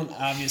thing. I don't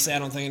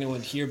think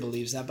anyone here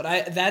believes that,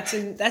 but that's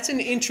an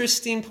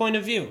interesting point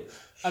of view.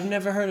 I've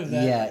never heard of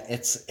that. Yeah,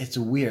 it's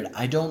weird.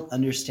 I don't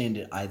understand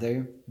it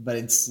either, but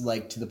it's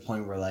like to the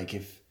point where like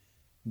if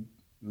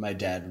my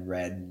dad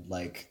read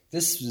like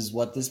this is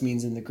what this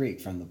means in the Greek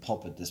from the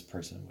pulpit, this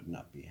person would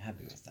not be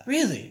happy with that.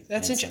 Really?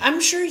 That's It's interesting.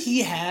 I'm sure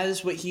he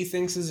has what he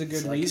thinks is a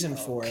good like, reason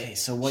for okay, it.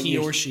 so what he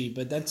you're- or she,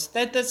 but that's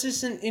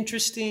just an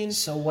interesting.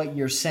 So what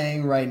you're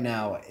saying right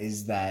now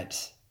is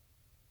that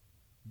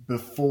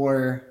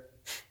before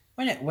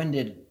when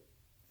did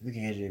the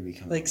KJV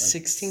become Like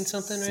 16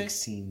 something, right?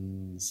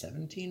 16,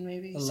 17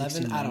 maybe? 11?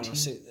 16, I don't know.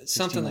 19?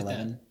 Something like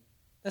 11? that.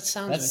 That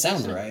sounds. That right.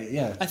 sounds right.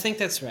 Yeah. I think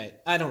that's right.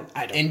 I don't.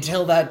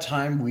 Until that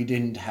time, we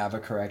didn't have a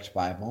correct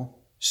Bible.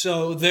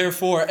 So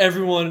therefore,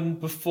 everyone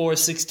before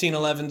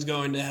 1611 is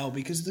going to hell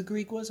because the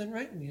Greek wasn't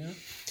written. You know.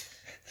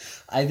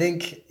 I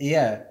think,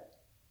 yeah.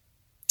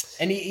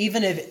 And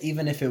even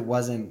if it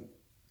wasn't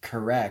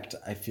correct,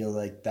 I feel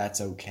like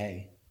that's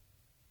okay.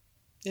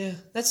 Yeah,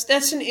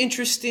 that's an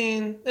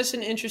interesting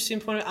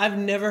point. I've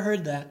never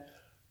heard that.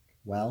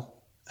 Well,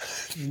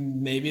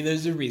 Maybe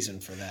there's a reason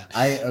for that.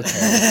 I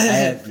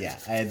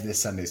had this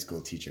Sunday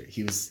school teacher.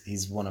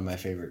 He's one of my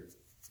favorite.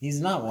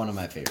 He's not one of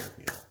my favorite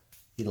people.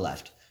 He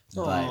left,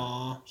 but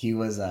Aw. he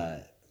was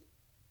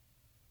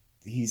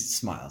he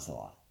smiles a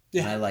lot.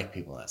 Yeah. And I like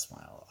people that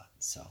smile a lot.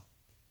 So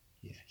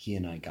yeah, he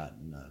and I got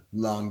in a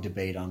long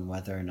debate on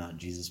whether or not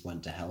Jesus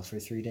went to hell for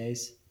 3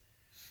 days.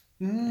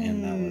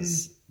 And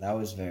that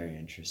was very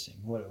interesting.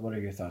 What are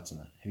your thoughts on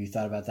that? Have you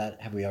thought about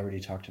that? Have we already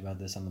talked about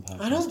this on the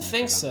podcast? I don't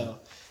think so.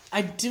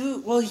 I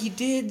do. Well, he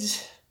did.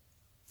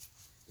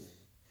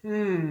 I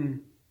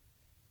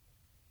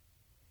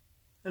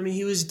mean,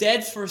 he was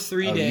dead for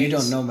 3 days. You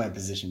don't know my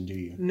position, do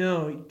you?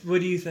 No.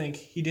 What do you think?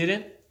 He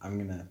didn't? I'm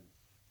gonna.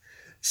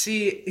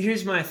 See,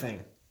 here's my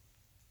thing.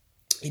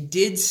 It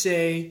did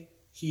say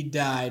he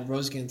died,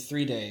 rose again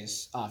 3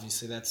 days.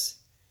 Obviously,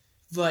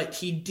 but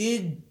he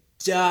did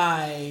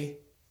die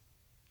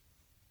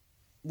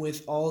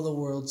with all the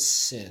world's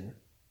sin.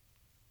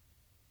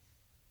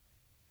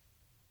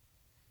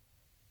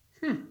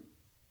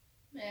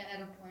 Yeah,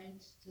 at a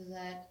point to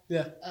that.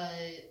 Yeah.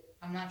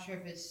 I'm not sure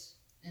if it's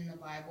in the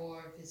Bible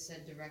or if it's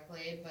said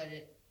directly, but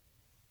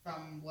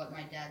from what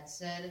my dad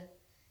said,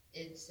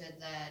 it said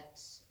that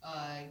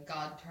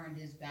God turned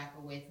his back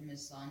away from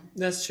his son.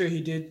 That's true.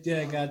 He did.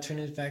 Yeah, God turned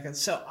his back on.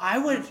 So I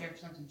I'm would. not sure if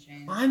something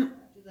changed I'm.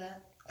 after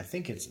that. I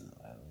think it's in the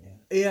Bible. Yeah.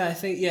 Yeah, I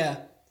think. Yeah.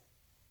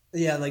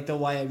 Yeah, like the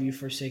 "Why have you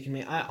forsaken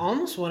me?" I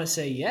almost want to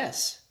say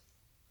yes.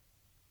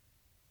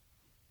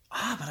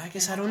 But I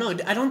guess I don't know.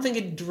 I don't think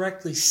it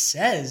directly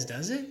says,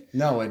 does it?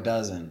 No, it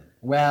doesn't.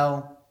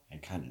 Well,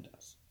 it kind of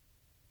does.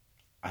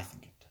 I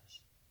think it does.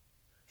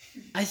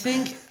 I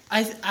think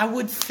I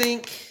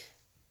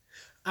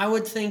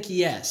would think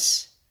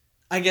yes.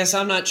 I guess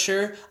I'm not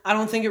sure. I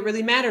don't think it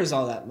really matters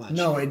all that much.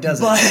 No, it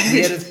doesn't. But-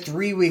 We had a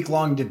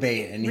 3-week-long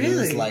debate, and he was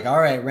Really? like, all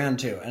right, round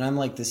 2. And I'm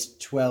like this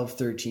 12,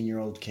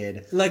 13-year-old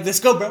kid. Like,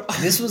 let's go, bro.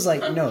 This was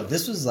like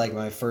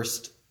my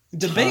first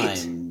Debate.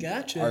 time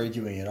Gotcha.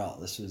 arguing at all.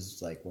 This was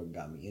like what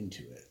got me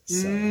into it.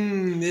 So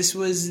This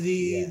was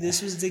the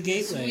Yeah.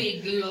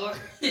 gateway. Sweet Lord.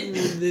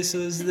 This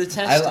was the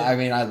test. I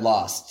mean, I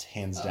lost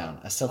hands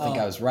down. I still think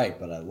I was right,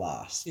 but I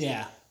lost.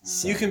 Yeah.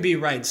 You can be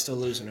right, still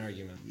lose an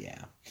argument.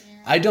 Yeah.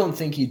 I don't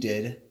think he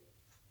did,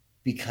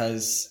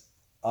 because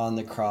on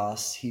the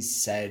cross he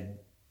said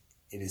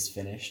it is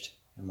finished.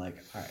 I'm like,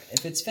 all right,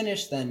 if it's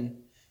finished, then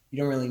you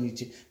don't really need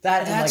to.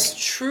 That's That's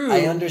like, true.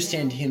 I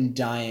understand him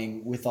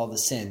dying with all the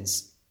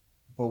sins,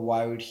 but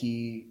why would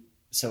he?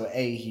 So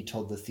he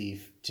told the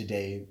thief,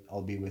 "Today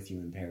I'll be with you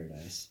in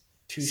paradise."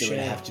 Touche. So it would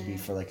have to be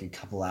for like a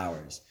couple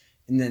hours.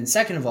 And then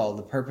second of all,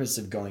 the purpose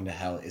of going to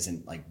hell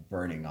isn't like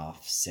burning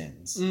off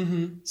sins.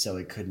 Mm-hmm. So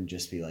it couldn't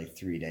just be like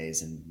 3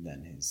 days and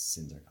then his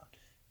sins are gone.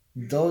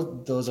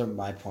 Those are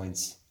my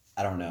points.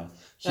 I don't know.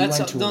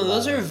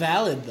 Those are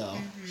valid though.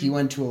 He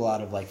went to a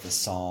lot of like the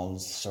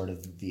Psalms, sort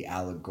of the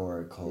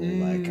allegorical,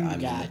 like I'm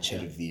gotcha.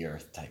 in the pit of the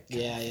earth type.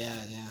 kind Yeah, of- yeah,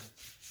 yeah.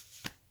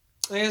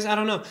 I guess I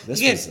don't know. This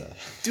Again, was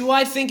do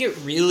I think it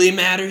really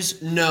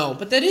matters? No,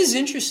 but that is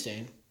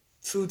interesting.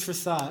 Food for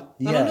thought.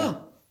 I don't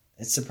know.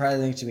 It's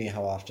surprising to me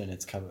how often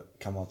it's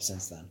come up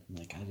since then. I'm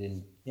like, I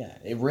didn't. Yeah,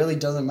 it really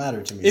doesn't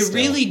matter to me. It still,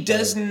 really but-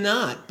 does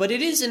not, but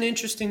it is an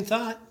interesting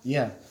thought.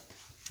 Yeah.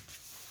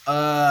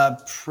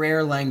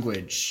 Prayer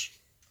language.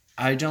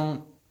 I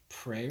don't.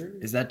 Prayer.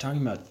 Is that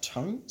talking about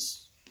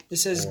tongues? It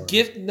says Or-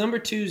 gift. Number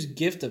 2 is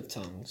gift of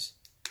tongues.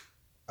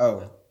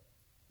 Oh.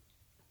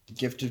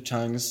 Gift of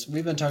tongues.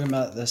 We've been talking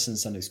about this in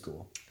Sunday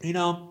school. You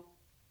know,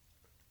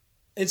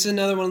 It's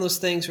another one of those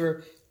things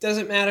where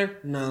doesn't matter.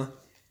 No.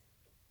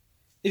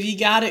 If you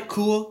got it,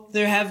 cool.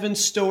 There have been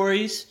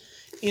stories,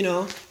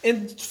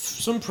 and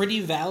some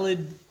pretty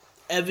valid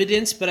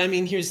evidence. But I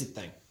mean, here's the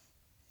thing.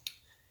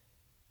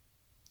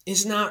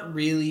 It's not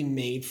really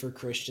made for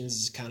Christians.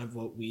 Is kind of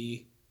what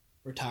we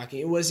were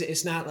talking.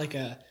 It's not like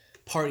a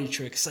party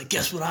trick. It's like,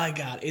 guess what I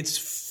got?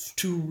 It's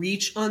to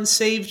reach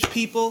unsaved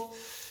people.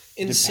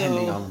 And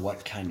Depending on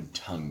what kind of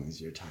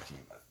tongues you're talking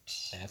about.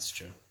 That's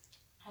true.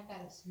 I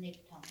got a snake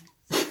tongue.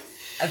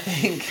 I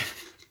think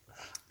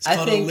It's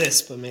called a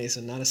lisp,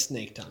 Mason, not a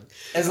snake tongue.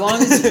 as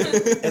long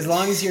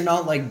as you're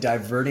not like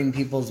diverting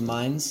people's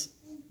minds,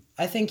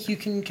 I think you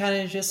can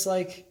kind of just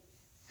like,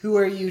 who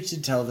are you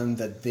to tell them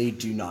that they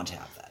do not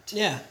have that?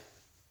 Yeah.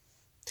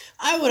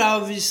 I would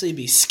obviously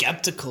be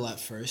skeptical at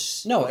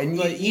first. No, and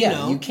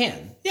you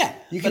can. Yeah,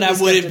 You can but be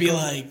I wouldn't be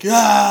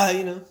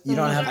skeptical. like, You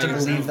don't have to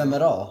believe them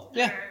at all.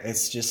 Yeah.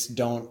 It's just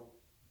don't.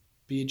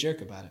 Be a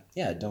jerk about it.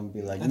 Yeah, don't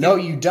be like, no,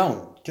 you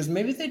don't, because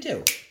maybe they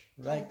do.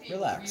 Like,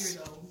 relax.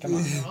 Come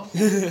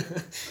on.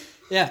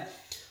 Yeah.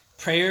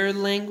 Prayer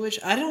language?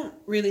 I don't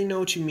really know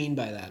what you mean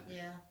by that.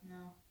 Yeah, no.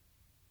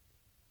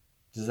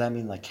 Does that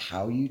mean like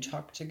how you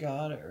talk to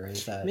God, or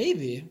is that?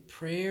 Maybe.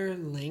 Prayer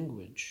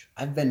language.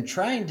 I've been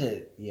trying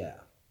to. Yeah.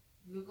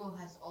 Google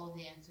has all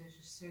the answers.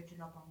 Just search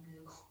it up on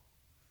Google.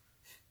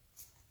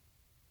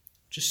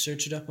 Just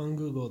search it up on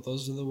Google.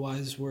 Those are the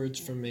wise words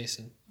from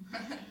Mason.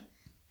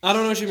 I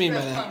don't know what you mean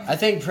by that. I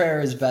think prayer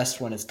is best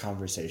when it's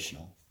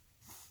conversational.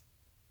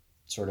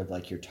 Sort of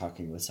like you're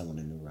talking with someone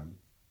in the room.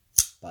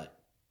 But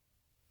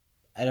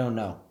I don't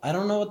know. I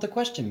don't know what the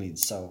question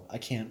means, so I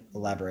can't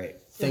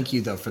elaborate. Thank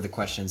you, though, for the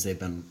questions. They've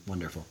been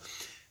wonderful.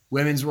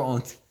 Women's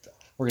role.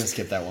 We're going to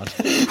skip that one.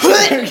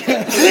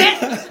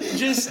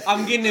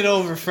 I'm getting it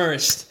over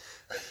first.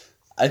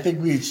 I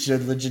think we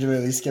should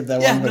legitimately skip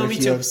that Yeah, one, but no, if me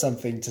you too. have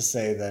something to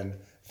say, then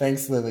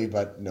thanks, Lily,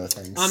 but no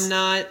thanks. I'm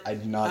not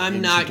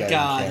I'm not getting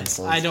God.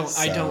 canceled, I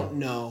so- don't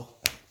know.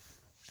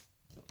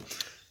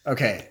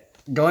 Okay,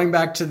 going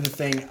back to the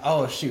thing.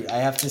 Oh, shoot, I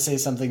have to say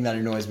something that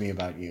annoys me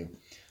about you.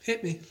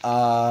 Hit me.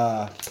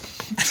 Uh,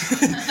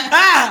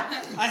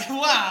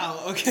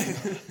 Wow. Okay.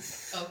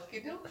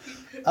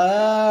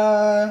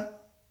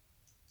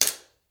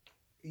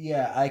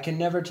 yeah, I can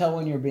never tell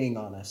when you're being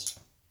honest.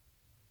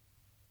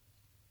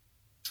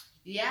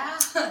 Yeah.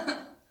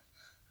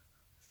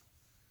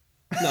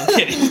 No, I'm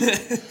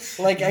kidding.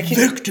 Like, I can...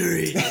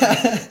 Victory.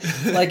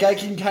 like, I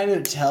can kind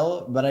of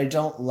tell, but I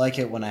don't like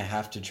it when I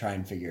have to try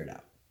and figure it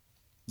out.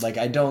 Like,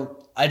 I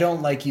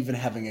don't like even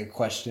having a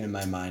question in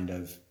my mind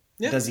of,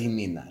 does he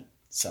mean that?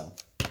 So.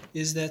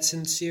 Is that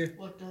sincere?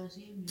 What does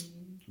he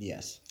mean?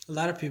 Yes. A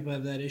lot of people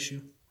have that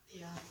issue.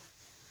 Yeah.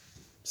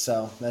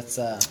 So, that's,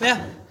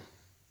 Yeah.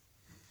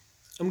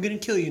 I'm gonna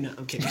kill you now.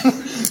 I'm kidding.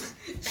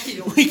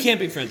 We can't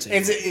be friends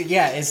anymore.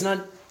 it's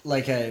not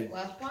like a...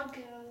 Last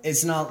podcast.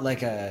 It's not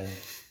like a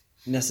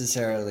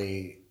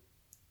necessarily...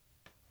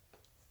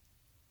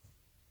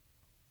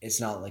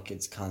 It's not like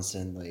it's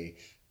constantly,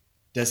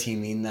 does he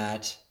mean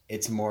that?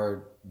 It's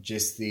more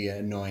just the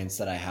annoyance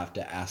that I have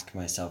to ask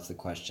myself the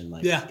question,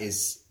 like,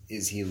 is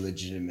he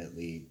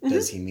legitimately,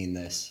 does he mean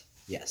this?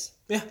 Yes.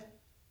 Yeah.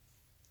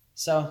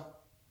 So,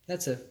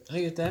 that's it. I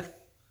get that.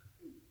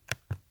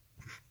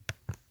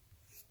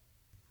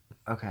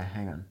 Okay,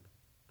 hang on.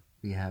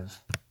 We have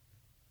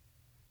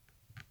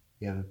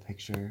a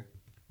picture.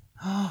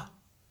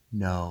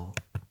 No.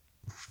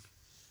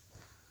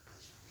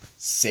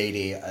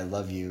 Sadie, I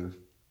love you.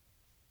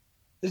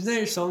 Isn't that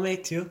your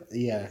soulmate too?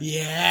 Yeah.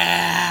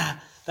 Yeah.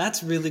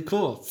 That's really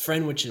cool.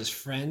 Friend, which is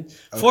friend.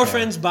 For Okay.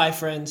 friends, by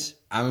friends.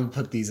 I'm going to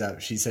put these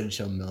up. She said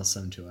she'll mail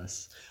some to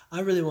us. I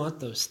really want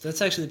those.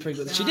 That's actually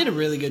pretty good. She did a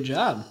really good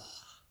job.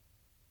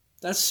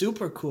 That's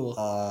super cool.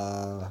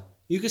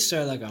 You could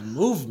start like a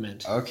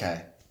movement.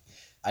 Okay.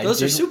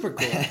 Those are super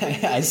cool.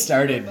 I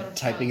started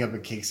typing up a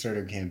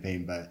Kickstarter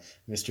campaign, but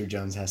Mr.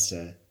 Jones has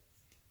to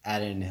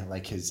add in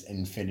like his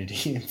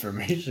infinity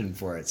information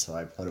for it, so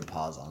I put a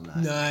pause on that.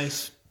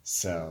 Nice.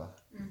 So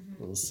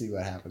we'll see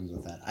what happens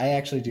with that. I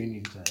actually do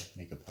need to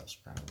make a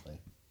post probably.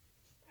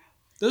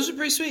 Those are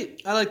pretty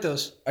sweet. I like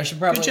those. I should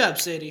probably Good job,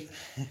 Sadie.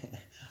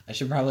 I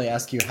should probably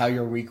ask you how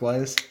your week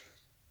was.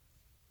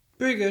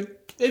 Pretty good.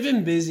 They've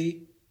been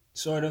busy,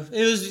 sort of.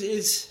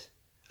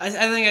 I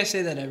think I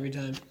say that every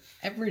time.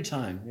 Every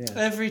time, yeah.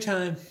 Every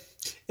time.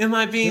 Am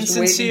I being Just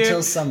sincere? wait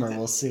until summer,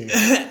 we'll see.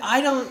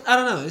 I don't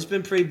know. It's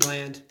been pretty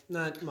bland.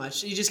 Not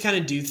much. You just kind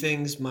of do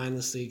things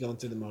mindlessly, going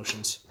through the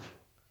motions.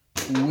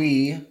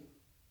 We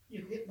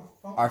You hit my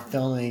phone. are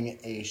filming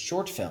a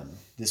short film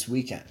this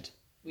weekend.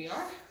 We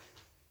are?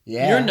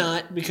 Yeah. You're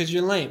not because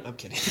you're lame. I'm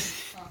kidding.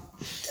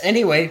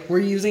 Anyway, we're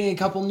using a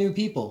couple new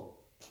people.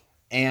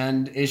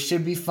 And it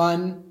should be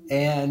fun.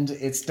 And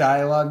it's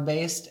dialogue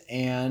based.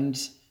 And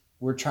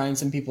we're trying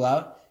some people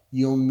out.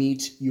 You'll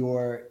meet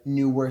your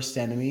new worst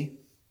enemy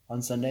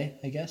on Sunday,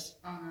 I guess.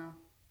 Oh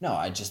no. No,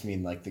 I just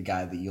mean like the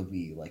guy that you'll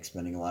be like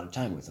spending a lot of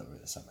time with over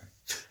the summer.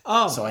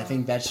 Oh, So I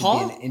think that should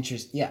Paul? be an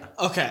interest. Yeah,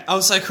 okay. I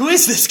was like, who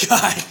is this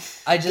guy?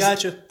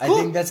 Gotcha. I Cool.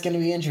 think that's going to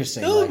be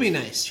interesting. That would be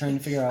nice. Trying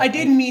to figure out. I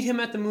did meet him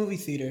at the movie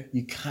theater.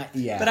 You can't.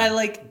 Yeah. But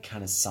I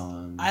kind of saw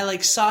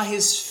him. saw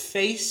his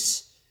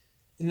face,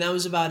 and that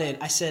was about it.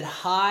 I said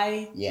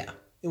hi, yeah.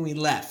 and we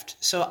left.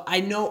 So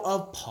I know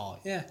of Paul.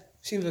 Yeah,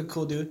 seems like a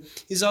cool dude.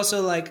 He's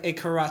also like a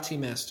karate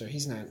master.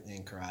 He's not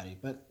in karate,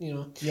 but you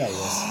know. Yeah, he is.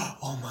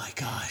 Oh my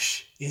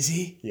gosh, is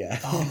he? Yeah.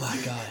 Oh my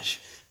gosh.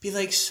 Be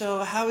like, so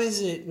how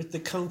is it with the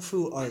kung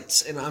fu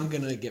arts? And I'm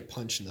gonna get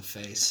punched in the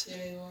face.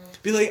 There you are.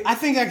 Be like, I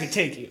think I could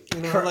take you.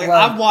 You know, like Well-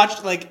 I've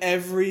watched like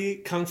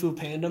every Kung Fu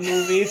Panda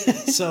movie.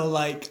 So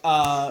like,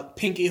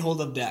 Pinky Hold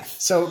of Death.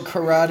 So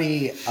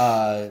karate,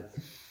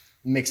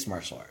 mixed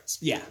martial arts,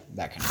 Yeah,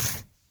 that kind of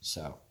thing.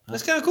 So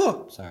that's kind of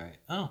cool. sorry.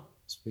 Oh,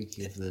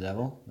 speaking of the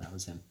devil, that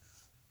was him.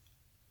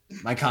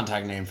 My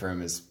contact name for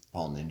him is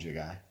Paul Ninja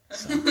Guy.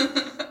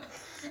 So.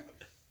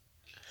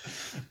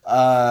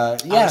 I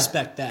Yeah.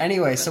 respect that.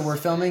 Anyway, so we're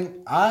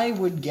filming. I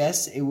would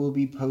guess it will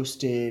be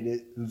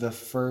posted the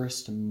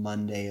first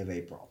Monday of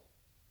April.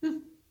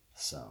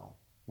 So,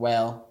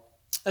 well,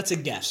 That's a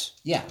guess.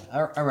 yeah,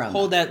 around.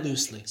 Hold that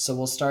loosely. So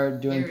we'll start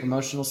doing Period.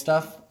 promotional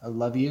stuff. I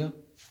love you.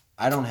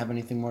 I don't have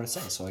anything more to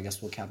say, so I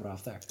guess we'll cap it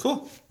off there.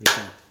 Cool.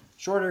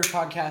 Shorter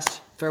podcast.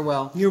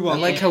 Farewell. You're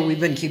welcome. I like how we've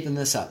been keeping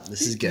this up.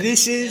 This is good.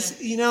 This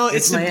is, you know, It's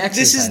it's my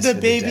this is exercise the for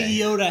the baby day.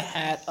 Yoda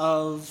hat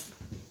of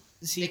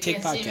They ZTake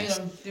can't see me, Podcast.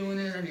 I'm doing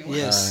it anyway.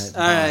 Yes.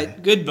 All All right,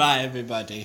 right. Goodbye, everybody.